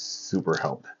 that super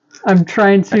helped. I'm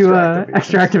trying to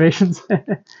extra activations.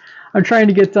 I'm trying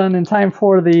to get done in time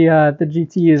for the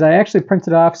GTs. I actually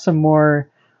printed off some more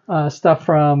stuff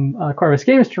from Corvus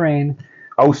Games Terrain.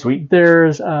 Oh, sweet.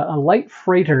 There's a light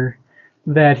freighter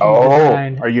that he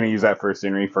designed. Are you going to use that for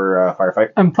scenery for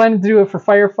Firefight? I'm planning to do it for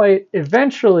Firefight.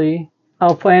 Eventually,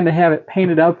 I'll plan to have it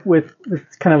painted up with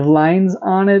kind of lines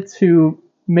on it to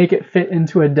make it fit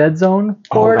into a Deadzone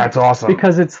board. Oh, that's awesome.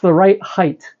 Because it's the right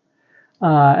height.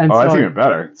 That's even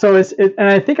better. So and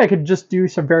I think I could just do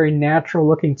some very natural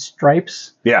looking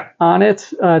stripes on it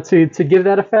to give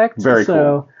that effect. Very cool.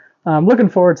 So I'm looking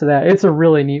forward to that. It's a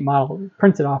really neat model.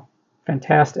 Printed off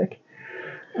fantastic.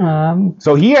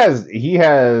 So he has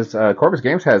Corvus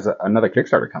Games has another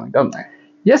Kickstarter coming, doesn't they?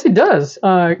 Yes, he does.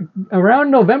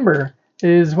 Around November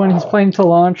is when he's planning to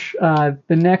launch the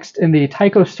next in the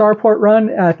Tycho Starport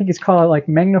run. I think he's called it like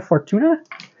Magna Fortuna.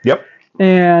 Yep.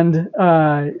 And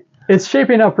it's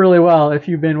shaping up really well if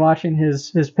you've been watching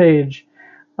his page.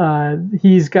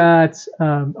 He's got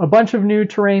a bunch of new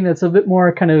terrain that's a bit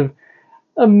more kind of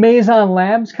a Maison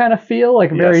Labs kind of feel,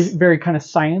 like very, very kind of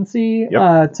sciencey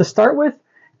to start with.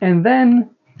 And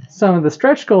then some of the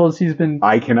stretch goals he's been...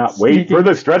 I cannot wait for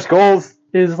the stretch goals!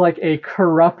 ...is like a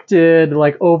corrupted,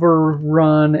 like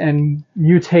overrun and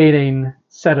mutating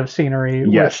set of scenery.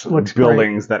 Yes, which looks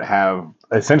buildings that have,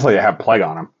 essentially have plague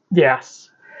on them. Yes.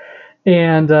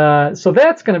 And so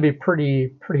that's going to be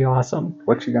pretty awesome.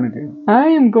 What you going to do? I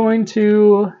am going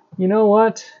to, you know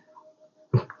what?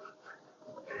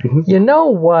 You know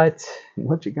what?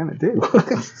 What you going to do?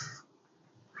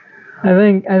 I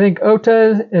think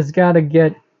Ota has got to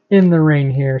get in the ring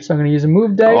here. So I'm going to use a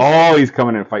move dice. Oh, he's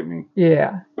coming in to fight me.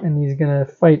 Yeah, and he's going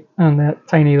to fight on that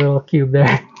tiny little cube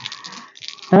there.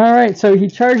 All right, so he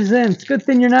charges in. It's a good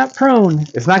thing you're not prone.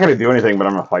 It's not going to do anything, but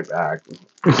I'm going to fight back.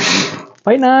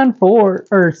 Fighting on 4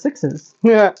 or 6s.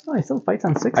 Yeah. Oh, he still fights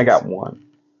on 6s. I got 1.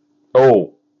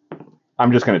 Oh,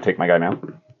 I'm just going to take my guy now.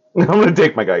 I'm going to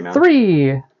take my guy now.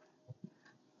 3.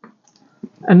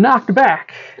 And knocked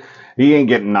back. He ain't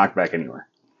getting knocked back anywhere.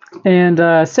 And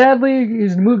sadly,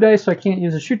 used the move dice, so I can't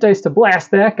use a shoot dice to blast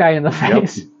that guy in the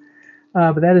face. Yep.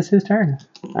 But that is his turn.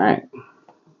 All right.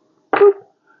 Boop.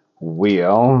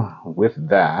 Well, with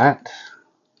that,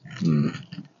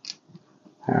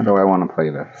 how do I want to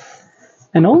play this?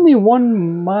 And only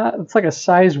one it's like a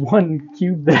size 1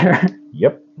 cube there.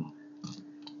 Yep.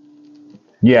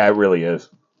 Yeah, it really is.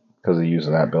 Because of the use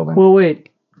of that building. Well, wait.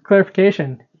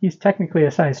 Clarification. He's technically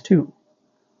a size 2.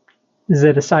 Is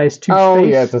it a size 2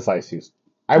 space? Yeah, it's a size 2.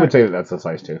 I would say that's a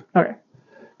size 2. Okay.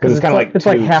 Because it's kind of like it's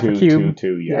like half a cube.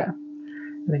 2, yeah.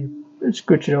 I think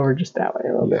scooch it over just that way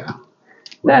a little bit. Yeah.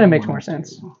 That makes more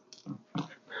sense.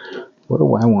 What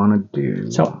do I want to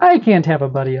do? So I can't have a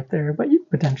buddy up there, but you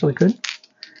potentially could.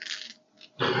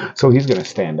 So he's going to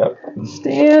stand up.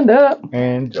 Stand up.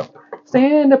 And jump.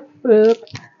 Stand up.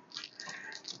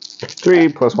 3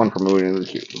 plus 1 for moving into the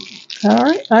cube. All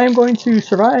right. I am going to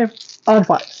survive on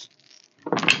 5s.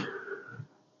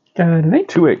 Got an 8.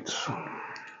 2 8s.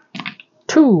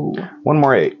 2. 1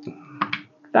 more 8.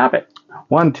 Stop it.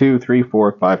 1, 2, 3,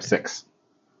 4, 5, 6.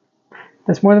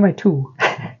 That's more than my 2.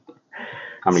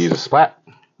 I'm going to use a splat.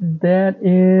 That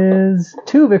is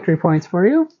 2 victory points for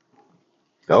you.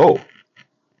 Oh,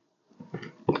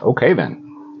 Okay, then.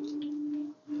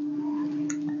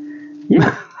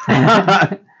 Yeah.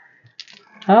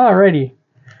 Alrighty.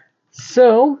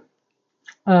 So,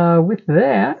 with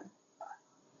that,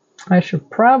 I should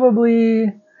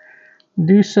probably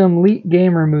do some elite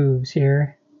gamer moves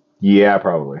here. Yeah,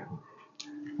 probably.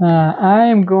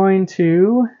 I'm going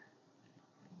to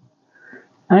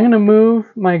move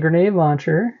my grenade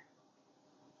launcher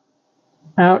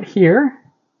out here,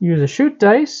 use a shoot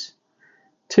dice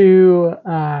to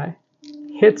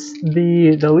hit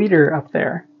the leader up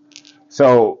there.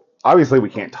 So, obviously we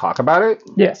can't talk about it.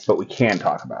 Yes. But we can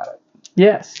talk about it.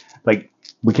 Yes. Like,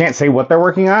 we can't say what they're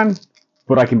working on,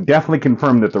 but I can definitely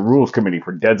confirm that the rules committee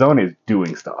for Deadzone is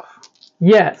doing stuff.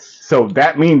 Yes. So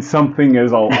that means something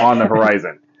is on the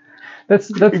horizon. That's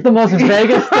the most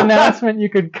vaguest announcement you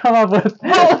could come up with.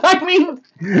 Well, I mean,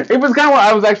 it was kind of what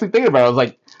I was actually thinking about. I was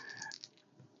like,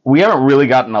 we haven't really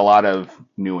gotten a lot of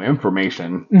new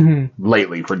information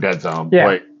lately for Deadzone. Yeah.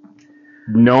 But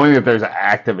knowing that there's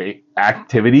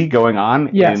activity going on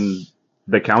in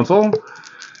the council,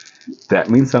 that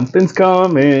means something's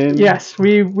coming. Yes,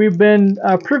 we've been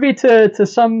privy to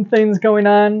some things going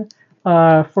on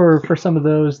for some of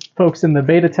those folks in the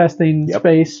beta testing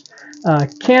space.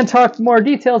 Can't talk more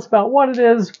details about what it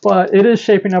is, but it is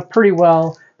shaping up pretty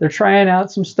well. They're trying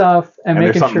out some stuff and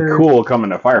making there's something cool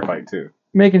coming to Firefight too.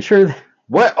 Making sure that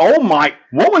what? Oh my!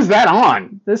 What was that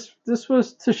on? This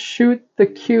was to shoot the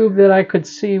cube that I could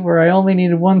see where I only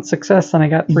needed one success and I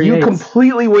got 3 You 8s.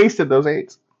 completely wasted those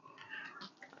 8s.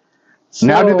 So,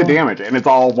 now do the damage, and it's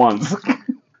all ones.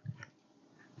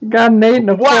 Got an 8 and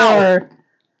a 4.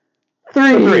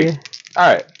 3. All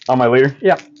right, on my leader.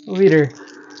 Yep, leader.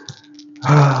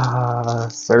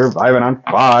 Surviving on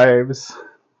 5s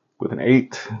with an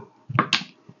 8.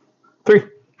 3.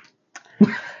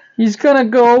 He's gonna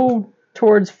go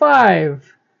towards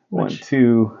 5. 1,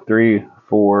 2, 3,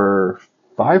 4,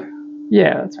 5.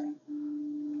 Yeah, that's right.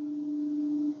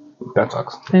 That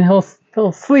sucks. And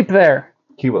he'll sleep there.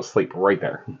 He will sleep right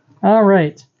there. All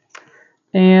right.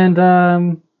 And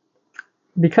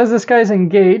because this guy's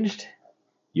engaged.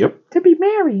 Yep. To be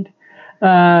married.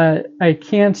 I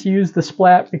can't use the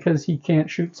splat because he can't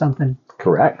shoot something.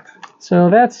 Correct.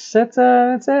 So that's it.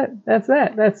 That's that. That's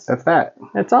that.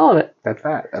 That's all of it. That's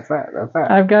that.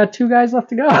 I've got 2 guys left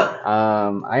to go.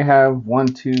 I have 1,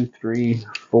 2, 3,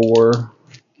 4,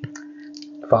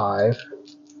 5,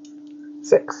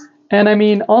 6. And I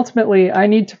mean, ultimately, I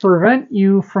need to prevent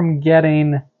you from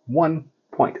getting 1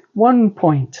 point. 1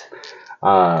 point.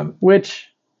 Which.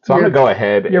 So I'm going to go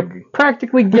ahead. You're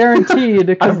practically guaranteed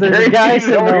because there's a guy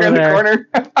sitting over in the corner.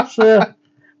 So,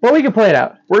 well, we can play it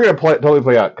out. We're going to totally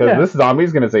play out because this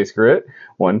zombie's going to say screw it.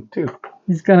 1, 2.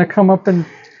 He's going to come up and...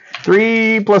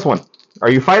 3 plus 1. Are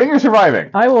you fighting or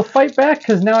surviving? I will fight back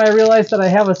because now I realize that I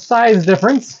have a size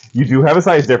difference. You do have a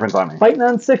size difference on me. Fighting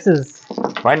on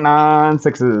 6s. Fighting on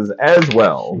 6s as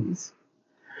well. Jeez.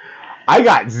 I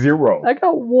got 0. I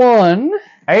got 1.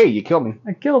 Hey, you killed me.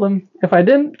 I killed him. If I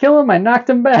didn't kill him, I knocked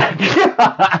him back.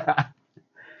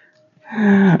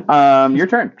 Your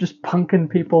turn. Just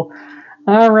punking people.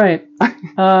 All right.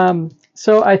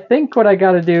 So I think what I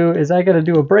got to do is I got to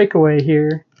do a breakaway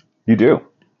here. You do.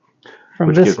 From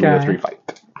which this gives guy. Me a free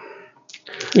fight.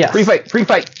 Yes. Free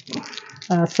fight.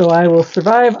 So I will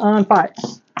survive on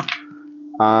 5s.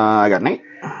 I got an 8.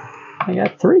 I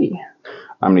got 3.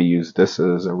 I'm going to use this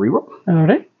as a reroll. All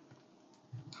right.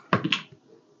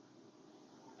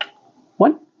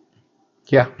 1?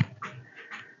 Yeah.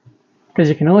 Because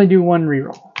you can only do 1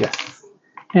 reroll. Yes.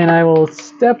 And I will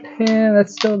step in.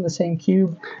 That's still in the same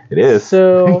cube. It is.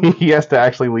 So he has to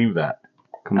actually leave that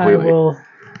completely. I will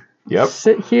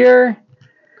sit here.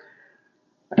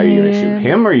 Are you going to shoot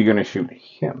him or are you going to shoot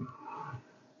him?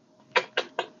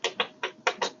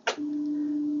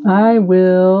 I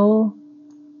will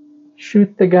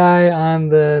shoot the guy on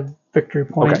the victory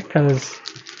point because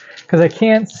I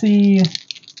can't see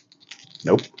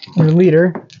the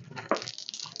leader.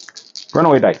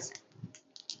 Runaway dice.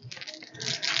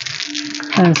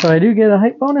 And so I do get a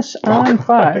height bonus on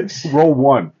 5s. Roll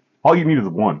 1. All you need is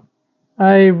 1.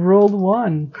 I rolled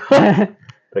 1. That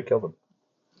killed him.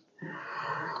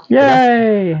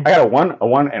 Yay! I got a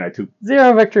 1, and a 2.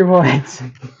 0 victory points.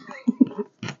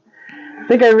 I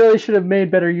think I really should have made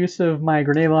better use of my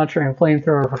grenade launcher and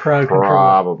flamethrower for crowd control.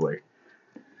 Probably.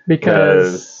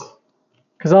 Because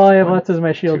all I have left is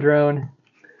my shield drone,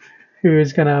 who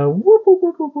is gonna whoop whoop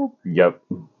whoop whoop whoop. Yep.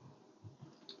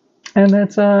 And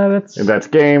that's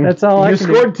game. That's all I can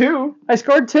do. You scored 2. I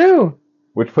scored 2.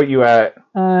 Which put you at?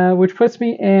 Which puts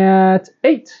me at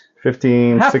 8.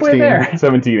 15, halfway 16, there.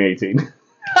 17, 18.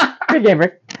 Good game,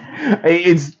 Rick.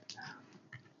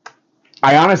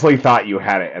 I honestly thought you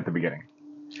had it at the beginning.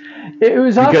 It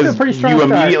was also a pretty strong you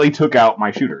start. immediately took out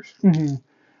my shooters.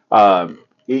 Mm-hmm.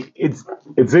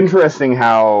 It's interesting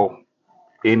how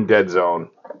in Deadzone,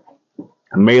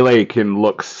 melee can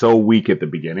look so weak at the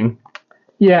beginning.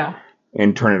 Yeah.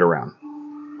 And turn it around.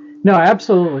 No,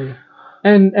 absolutely.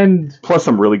 And plus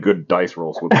some really good dice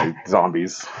rolls with the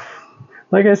zombies.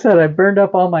 Like I said, I burned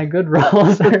up all my good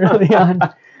rolls early on,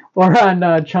 or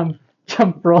on chump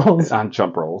rolls. On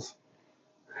chump rolls.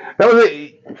 That was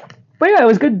But yeah, it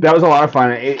was good. That was a lot of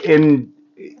fun. And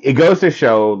it goes to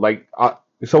show, like,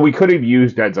 so we could have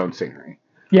used Deadzone scenery.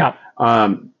 Yeah.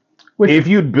 If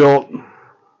you'd built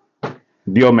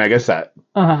the Omega set,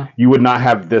 you would not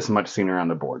have this much scenery on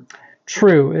the board.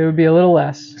 True. It would be a little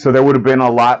less. So there would have been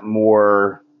a lot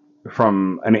more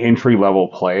from an entry-level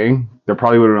play. There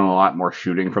probably would have been a lot more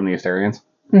shooting from the Asterians.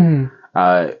 Mm-hmm.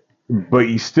 But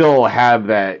you still have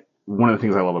that. One of the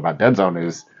things I love about Deadzone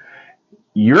is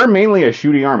you're mainly a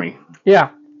shooting army.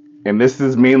 Yeah. And this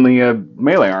is mainly a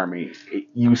melee army.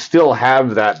 You still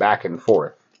have that back and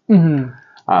forth.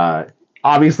 Mm-hmm.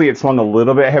 Obviously, it swung a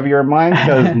little bit heavier in mine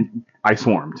because I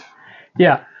swarmed.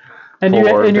 Yeah. And you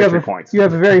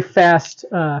have a very fast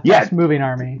moving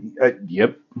army.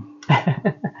 Yep.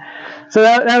 So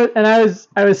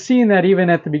I was seeing that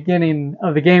even at the beginning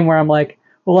of the game where I'm like,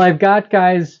 well, I've got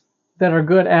guys that are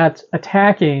good at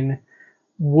attacking.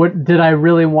 What did I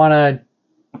really want to,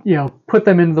 put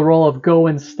them into the role of go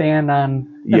and stand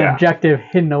on an objective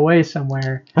hidden away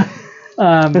somewhere,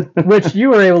 which you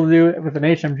were able to do with an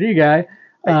HMG guy.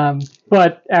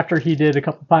 But after he did a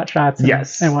couple pot shots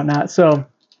and whatnot, so.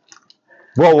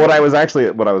 Well, what I was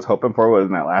hoping for was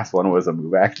in that last one was a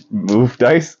move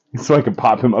dice, so I could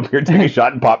pop him up here, take a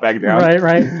shot, and pop back down.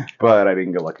 Right. But I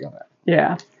didn't get lucky on that.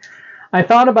 Yeah, I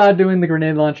thought about doing the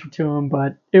grenade launcher to him,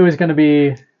 but it was going to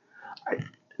be.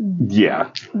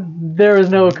 Yeah. There was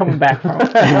no coming back from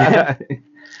it.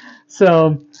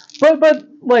 So, but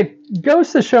like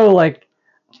goes to show, like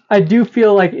I do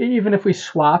feel like even if we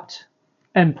swapped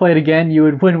and played again, you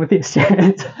would win with the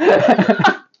Assyrians.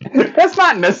 That's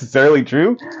not necessarily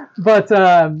true, but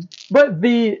I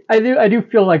do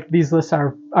feel like these lists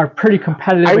are pretty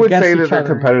competitive. I would say that they're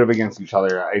competitive against each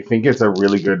other. I think it's a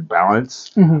really good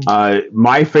balance. Mm-hmm.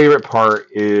 My favorite part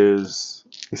is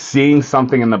seeing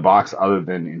something in the box other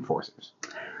than enforcers.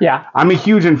 Yeah, I'm a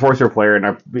huge enforcer player, and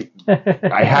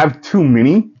I have too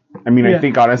many. I mean, I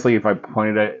think honestly, if I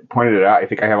pointed it out, I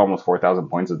think I have almost 4,000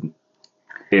 points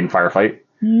in firefight.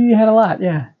 You had a lot,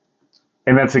 yeah.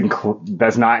 And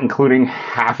that's not including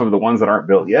half of the ones that aren't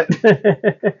built yet.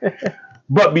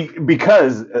 But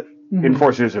because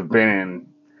enforcers have been in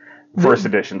first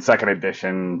edition, second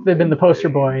edition, they've been the poster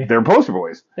boy. They're poster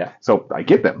boys. Yeah. So I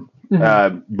get them.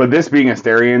 Mm-hmm. But this being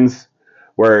Asterians,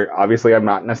 where obviously I'm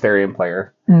not an Asterian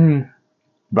player,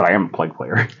 but I am a Plague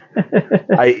player.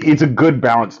 It's a good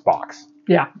balanced box.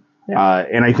 Yeah.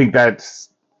 And I think that's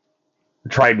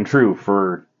tried and true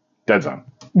for Deadzone.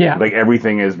 Yeah. Like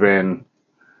everything has been.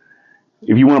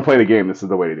 If you want to play the game, this is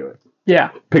the way to do it. Yeah.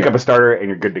 Pick up a starter and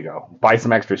you're good to go. Buy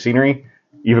some extra scenery,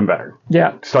 even better.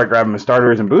 Yeah. Start grabbing the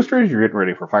starters and boosters, you're getting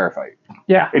ready for firefight.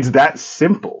 Yeah. It's that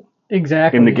simple.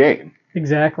 Exactly. In the game.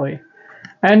 Exactly.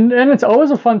 And it's always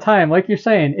a fun time, like you're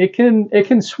saying. It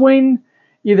can swing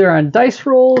either on dice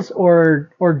rolls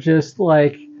or just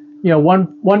like,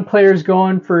 one player's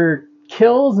going for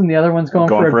kills and the other one's going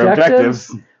for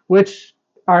objectives, which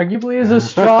arguably is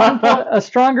a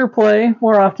stronger play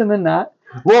more often than not.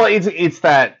 Well, it's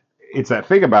that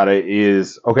thing about it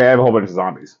is, okay, I have a whole bunch of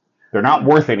zombies. They're not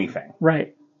worth anything.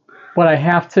 Right. But I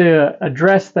have to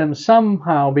address them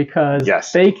somehow because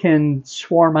they can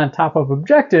swarm on top of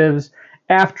objectives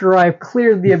after I've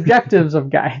cleared the objectives of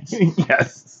guys.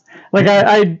 Yes. Like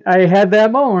I had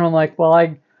that moment. I'm like, well,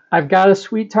 I've got a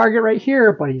sweet target right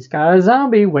here, but he's got a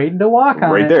zombie waiting to walk on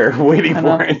it. Right there, waiting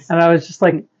for it. And I was just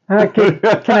like,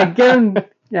 can I get him?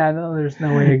 Yeah, no, there's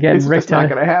no way to get him. It's not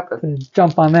going to happen. To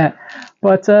jump on that.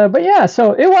 But yeah,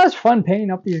 so it was fun painting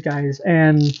up these guys.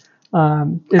 And I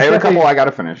have a couple I got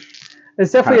to finish.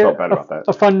 It's definitely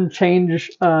a fun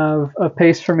change of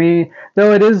pace for me.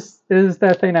 Though it is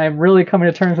that thing I'm really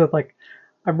coming to terms with. Like,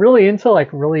 I'm really into like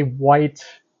really white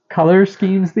color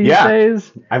schemes these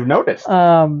days. I've noticed.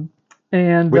 And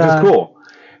which is cool.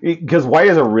 Because white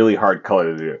is a really hard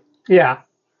color to do. Yeah.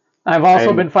 I've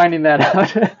also been finding that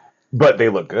out. But they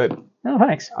look good. Oh,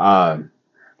 thanks. And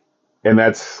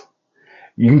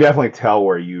you can definitely tell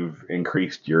where you've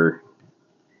increased your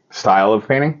style of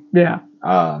painting. Yeah.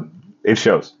 It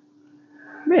shows.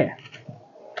 Yeah.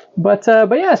 But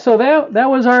yeah, so that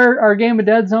was our game of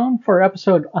Deadzone for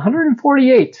episode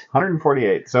 148.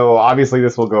 148. So obviously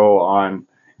this will go on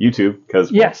YouTube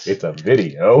because yes, it's a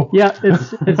video. Yeah,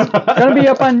 it's going to be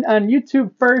up on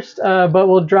YouTube first, but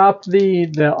we'll drop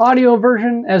the audio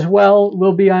version as well.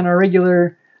 We'll be on a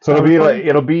regular. So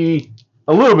it'll be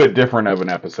a little bit different of an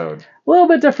episode. A little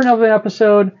bit different of an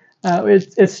episode.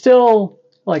 It's still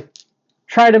like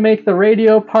try to make the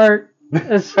radio part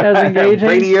as engaging.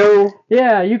 Radio.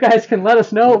 Yeah, you guys can let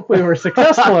us know if we were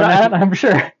successful in that. I'm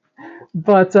sure.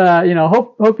 But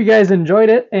hope you guys enjoyed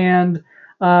it, and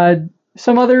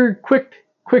some other quick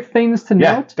things to note.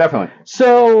 Yeah, definitely.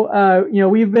 So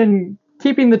we've been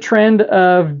keeping the trend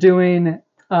of doing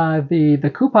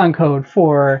the coupon code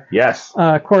for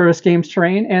Corvus Games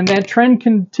Terrain, and that trend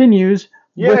continues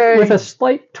with a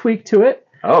slight tweak to it.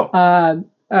 Oh.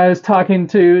 I was talking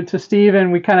to Steve,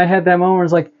 and we kind of had that moment where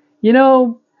it's like,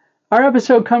 our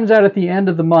episode comes out at the end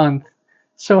of the month,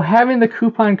 so having the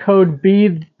coupon code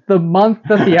be the month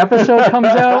that the episode comes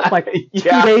out, like 2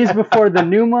 days before the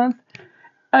new month,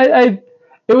 it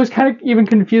was kind of even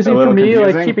confusing for me,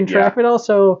 like keeping track of it all.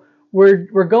 So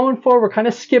we're going forward. We're kind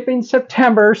of skipping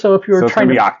September. So if you were trying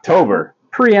to October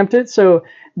preempt it, so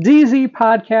DZ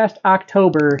Podcast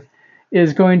October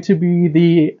is going to be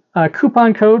the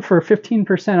coupon code for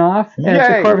 15% off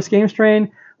at the Corvus Games Terrain.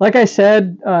 Like I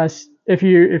said,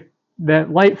 if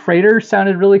that light freighter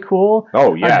sounded really cool,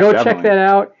 go definitely check that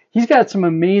out. He's got some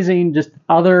amazing just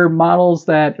other models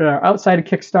that are outside of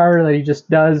Kickstarter that he just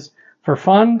does for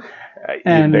fun.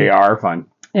 And they are fun.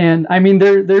 And I mean,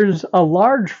 there's a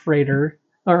large freighter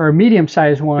or a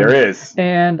medium-sized one. There is.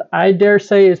 And I dare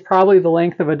say it's probably the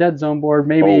length of a Deadzone board,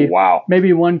 maybe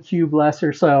 1 cube less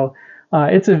or so.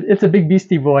 It's a big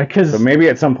beastie boy. So maybe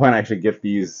at some point I should get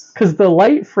these. Because the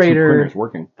light freighter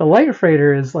working. The light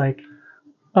freighter is like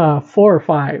 4 or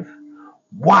 5.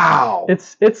 Wow.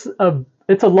 It's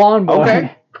a long boy.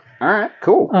 Okay. All right.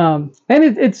 Cool. And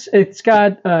it's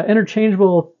got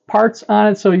interchangeable parts on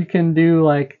it, so you can do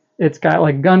it's got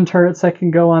like gun turrets that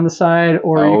can go on the side,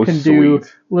 or you can do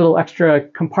little extra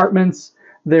compartments.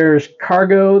 There's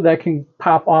cargo that can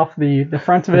pop off the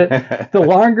front of it. The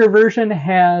longer version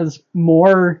has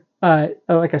more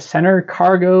like a center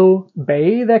cargo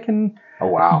bay that can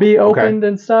be opened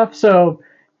and stuff. So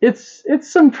it's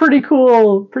some pretty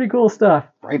cool stuff.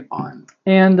 Right on.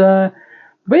 And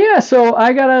but yeah, so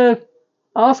I gotta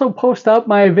also post up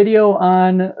my video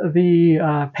on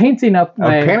the painting up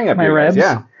my rebs.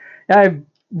 Yeah.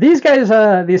 These guys,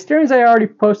 the Asterians, I already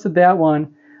posted that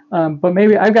one. But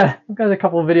maybe I've got a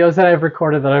couple of videos that I've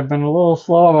recorded that I've been a little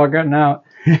slow about getting out.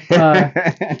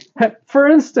 For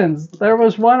instance, there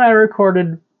was one I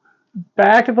recorded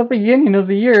back at the beginning of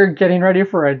the year, getting ready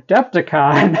for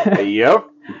Adepticon. Yep.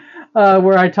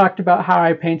 Where I talked about how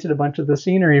I painted a bunch of the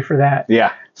scenery for that.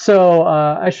 Yeah. So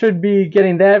I should be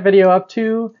getting that video up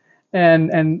too,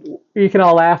 and you can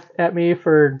all laugh at me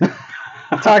for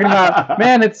talking about,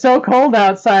 man, it's so cold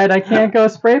outside, I can't go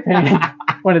spray painting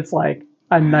when it's like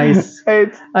a nice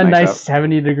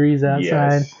 70 degrees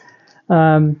outside. Yes.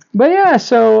 But yeah,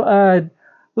 so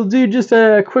we'll do just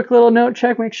a quick little note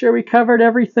check, make sure we covered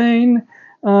everything.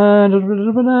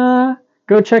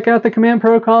 Go check out the command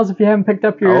protocols if you haven't picked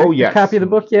up your copy of the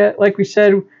book yet. Like we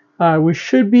said, we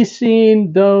should be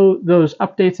seeing those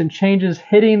updates and changes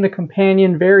hitting the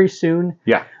companion very soon.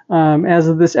 Yeah. As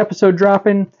of this episode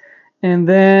dropping. And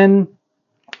then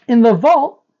in the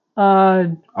vault,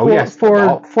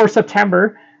 for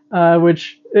September,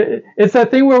 which it's that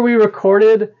thing where we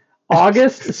recorded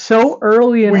August so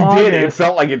early in August. We did. It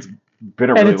felt like it's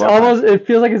been and it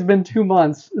feels like it's been 2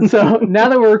 months. So now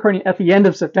that we're recording at the end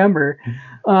of September,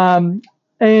 and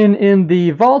in the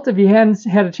vault, if you hadn't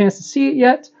had a chance to see it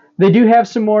yet, they do have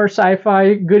some more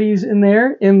sci-fi goodies in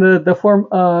there in the form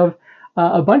of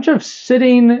a bunch of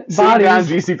sitting bodies on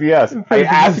GCPS. I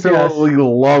absolutely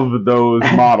love those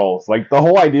models. Like the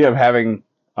whole idea of having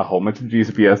a whole bunch of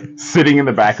GCPS sitting in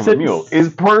the back of a mule is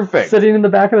perfect. Sitting in the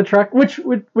back of the truck, which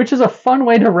is a fun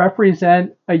way to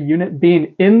represent a unit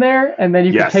being in there, and then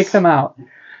you can take them out.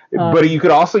 But you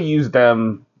could also use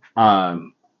them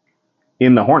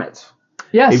in the Hornets.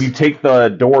 Yes. If you take the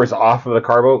doors off of the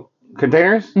cargo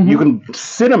containers, you can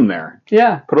sit them there.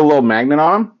 Yeah. Put a little magnet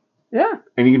on them. Yeah.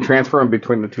 And you can transfer them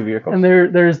between the two vehicles. And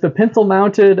there's the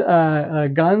pintle-mounted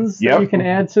guns that you can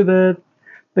add to the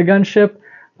gunship.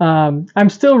 I'm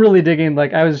still really digging.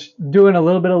 Like I was doing a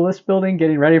little bit of list building,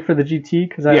 getting ready for the GT,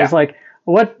 because I was like,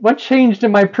 what changed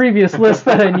in my previous list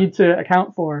that I need to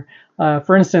account for?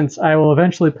 For instance, I will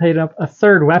eventually paint up a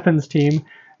third weapons team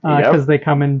because they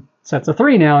come in sets of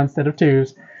 3 now instead of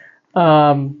 2s.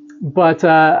 But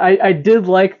I did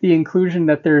like the inclusion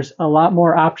that there's a lot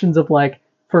more options of like,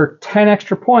 for 10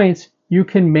 extra points, you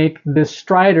can make this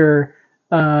Strider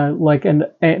like an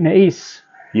ace.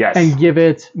 Yes. and give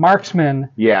it marksman.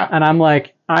 Yeah. And I'm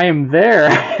like, I am there.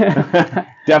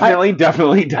 Definitely.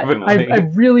 I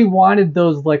really wanted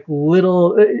those like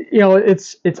little,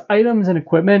 it's items and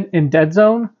equipment in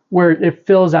Deadzone where it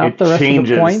fills out the rest of the points.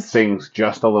 It changes things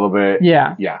just a little bit.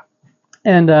 Yeah. Yeah.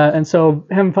 And so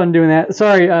having fun doing that.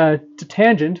 Sorry, to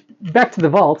tangent. Back to the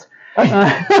vault.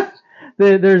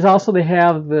 There's also, they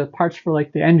have the parts for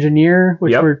like the engineer,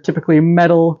 which were typically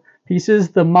metal pieces.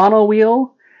 The mono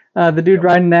wheel, the dude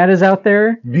riding that is out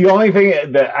there. The only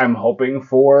thing that I'm hoping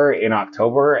for in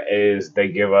October is they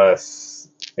give us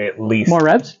at least more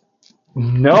revs.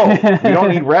 No, we don't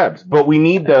need revs, but we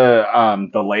need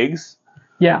the legs.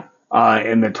 Yeah.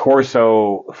 And the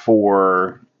torso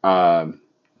for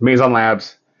Maison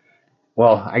Labs.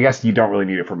 Well, I guess you don't really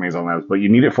need it for Maison Labs, but you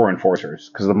need it for Enforcers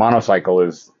because the monocycle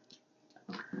is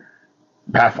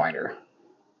Pathfinder.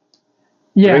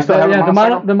 Yeah,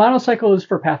 the monocycle is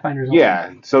for Pathfinders only.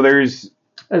 Yeah, so there's...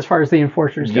 As far as the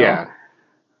Enforcers go. Yeah.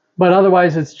 But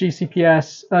otherwise, it's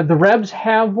GCPS. The Rebs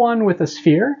have one with a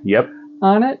sphere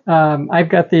on it. I've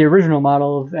got the original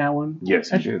model of that one.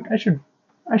 Yes, you do.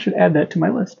 I should add that to my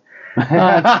list.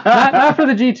 Not for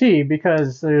the GT,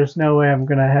 because there's no way I'm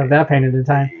going to have that painted in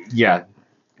time. Yeah.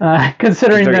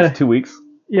 Considering that it's 2 weeks.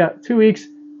 Yeah, 2 weeks.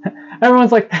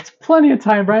 Everyone's like, that's plenty of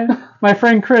time, Brian. My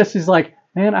friend Chris, he's like,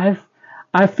 man,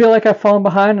 I feel like I've fallen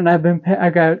behind, and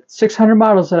I've got 600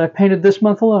 models that I've painted this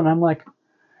month alone. I'm like,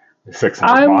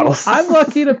 600 models. I'm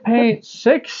lucky to paint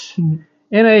 6 in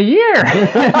a year.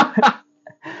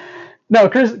 No,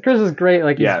 Chris is great.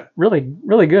 Like, he's really,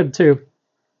 really good too.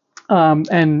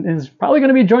 And is probably going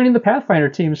to be joining the Pathfinder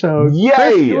team. So, yay!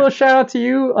 Chris, a little shout out to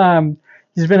you.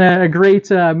 He's been a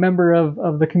great member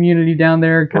of the community down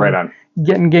there. Right on.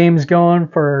 Getting games going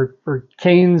for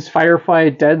Kane's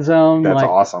Firefight, Deadzone. That's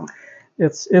awesome.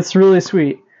 It's really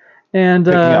sweet. And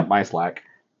picking up my slack.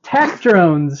 TAC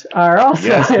drones are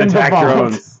also in the TAC vault.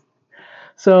 drones.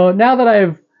 So now that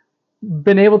I've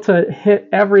been able to hit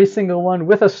every single one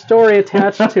with a story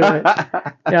attached to it,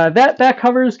 yeah, that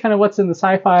covers kind of what's in the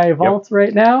sci-fi vault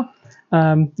right now.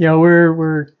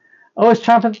 We're always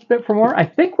chomping at the bit for more. I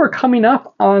think we're coming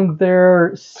up on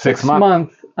their 6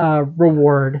 month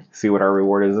reward. See what our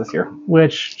reward is this year.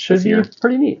 Which should be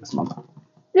pretty neat. This month.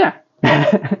 Yeah.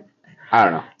 I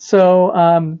don't know.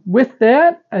 So with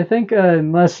that, I think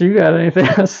unless you got anything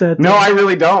else to... No, I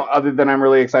really don't, other than I'm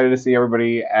really excited to see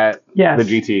everybody at the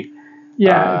GT.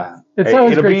 Yeah.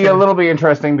 It'll be a little bit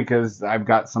interesting because I've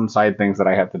got some side things that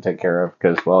I have to take care of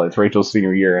because, well, it's Rachel's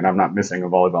senior year and I'm not missing a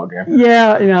volleyball game.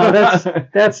 Yeah,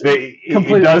 that's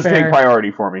completely it does fair. take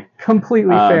priority for me.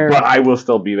 Completely fair. But I will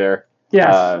still be there.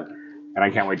 Yes. And I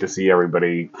can't wait to see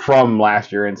everybody from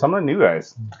last year and some of the new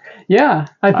guys. Yeah,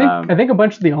 I think a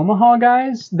bunch of the Omaha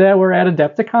guys that were at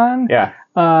Adepticon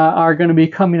are going to be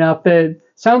coming up. That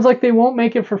sounds like they won't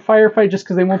make it for Firefight just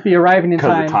because they won't be arriving in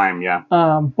time. Because of time, yeah.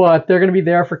 But they're going to be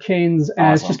there for Kane's,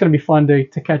 and it's just going to be fun to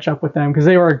catch up with them because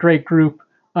they were a great group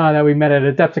that we met at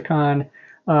Adepticon.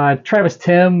 Travis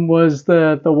Tim was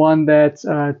the one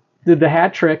that did the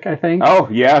hat trick, I think. Oh,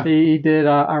 yeah. He did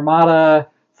Armada,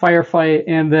 Firefight,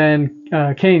 and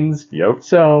then Kane's. Yep.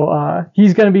 So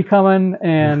he's going to be coming,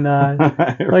 and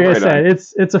like I said,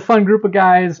 it's a fun group of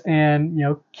guys,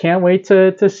 and can't wait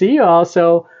to see you all.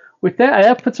 So with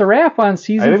that puts a wrap on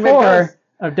season 4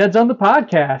 of Deadzone the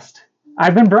Podcast.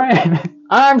 I've been Brian.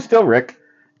 I'm still Rick,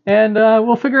 and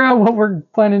we'll figure out what we're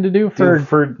planning to do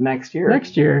for next year.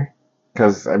 Next year.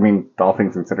 Because, I mean, all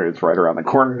things considered, it's right around the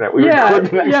corner that we record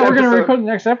the next episode. Yeah, we're going to record the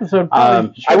next episode.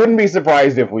 I wouldn't be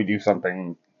surprised if we do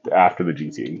something after the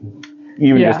GT.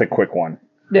 Even just a quick one.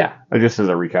 Yeah. Just as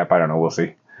a recap, I don't know, we'll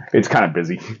see. It's kind of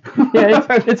busy. Yeah,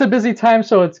 it's a busy time,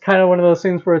 so it's kind of one of those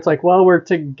things where it's like, well, we're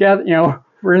together,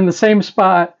 we're in the same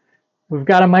spot. We've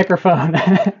got a microphone.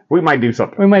 We might do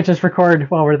something. We might just record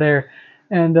while we're there.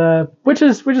 And which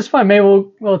is fun. Maybe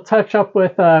we'll touch up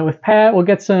with Pat. We'll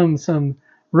get some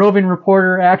roving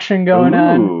reporter action going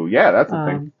on. Ooh, yeah, that's a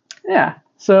thing. Yeah.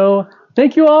 So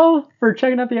thank you all for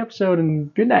checking out the episode,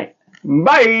 and good night.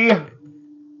 Bye.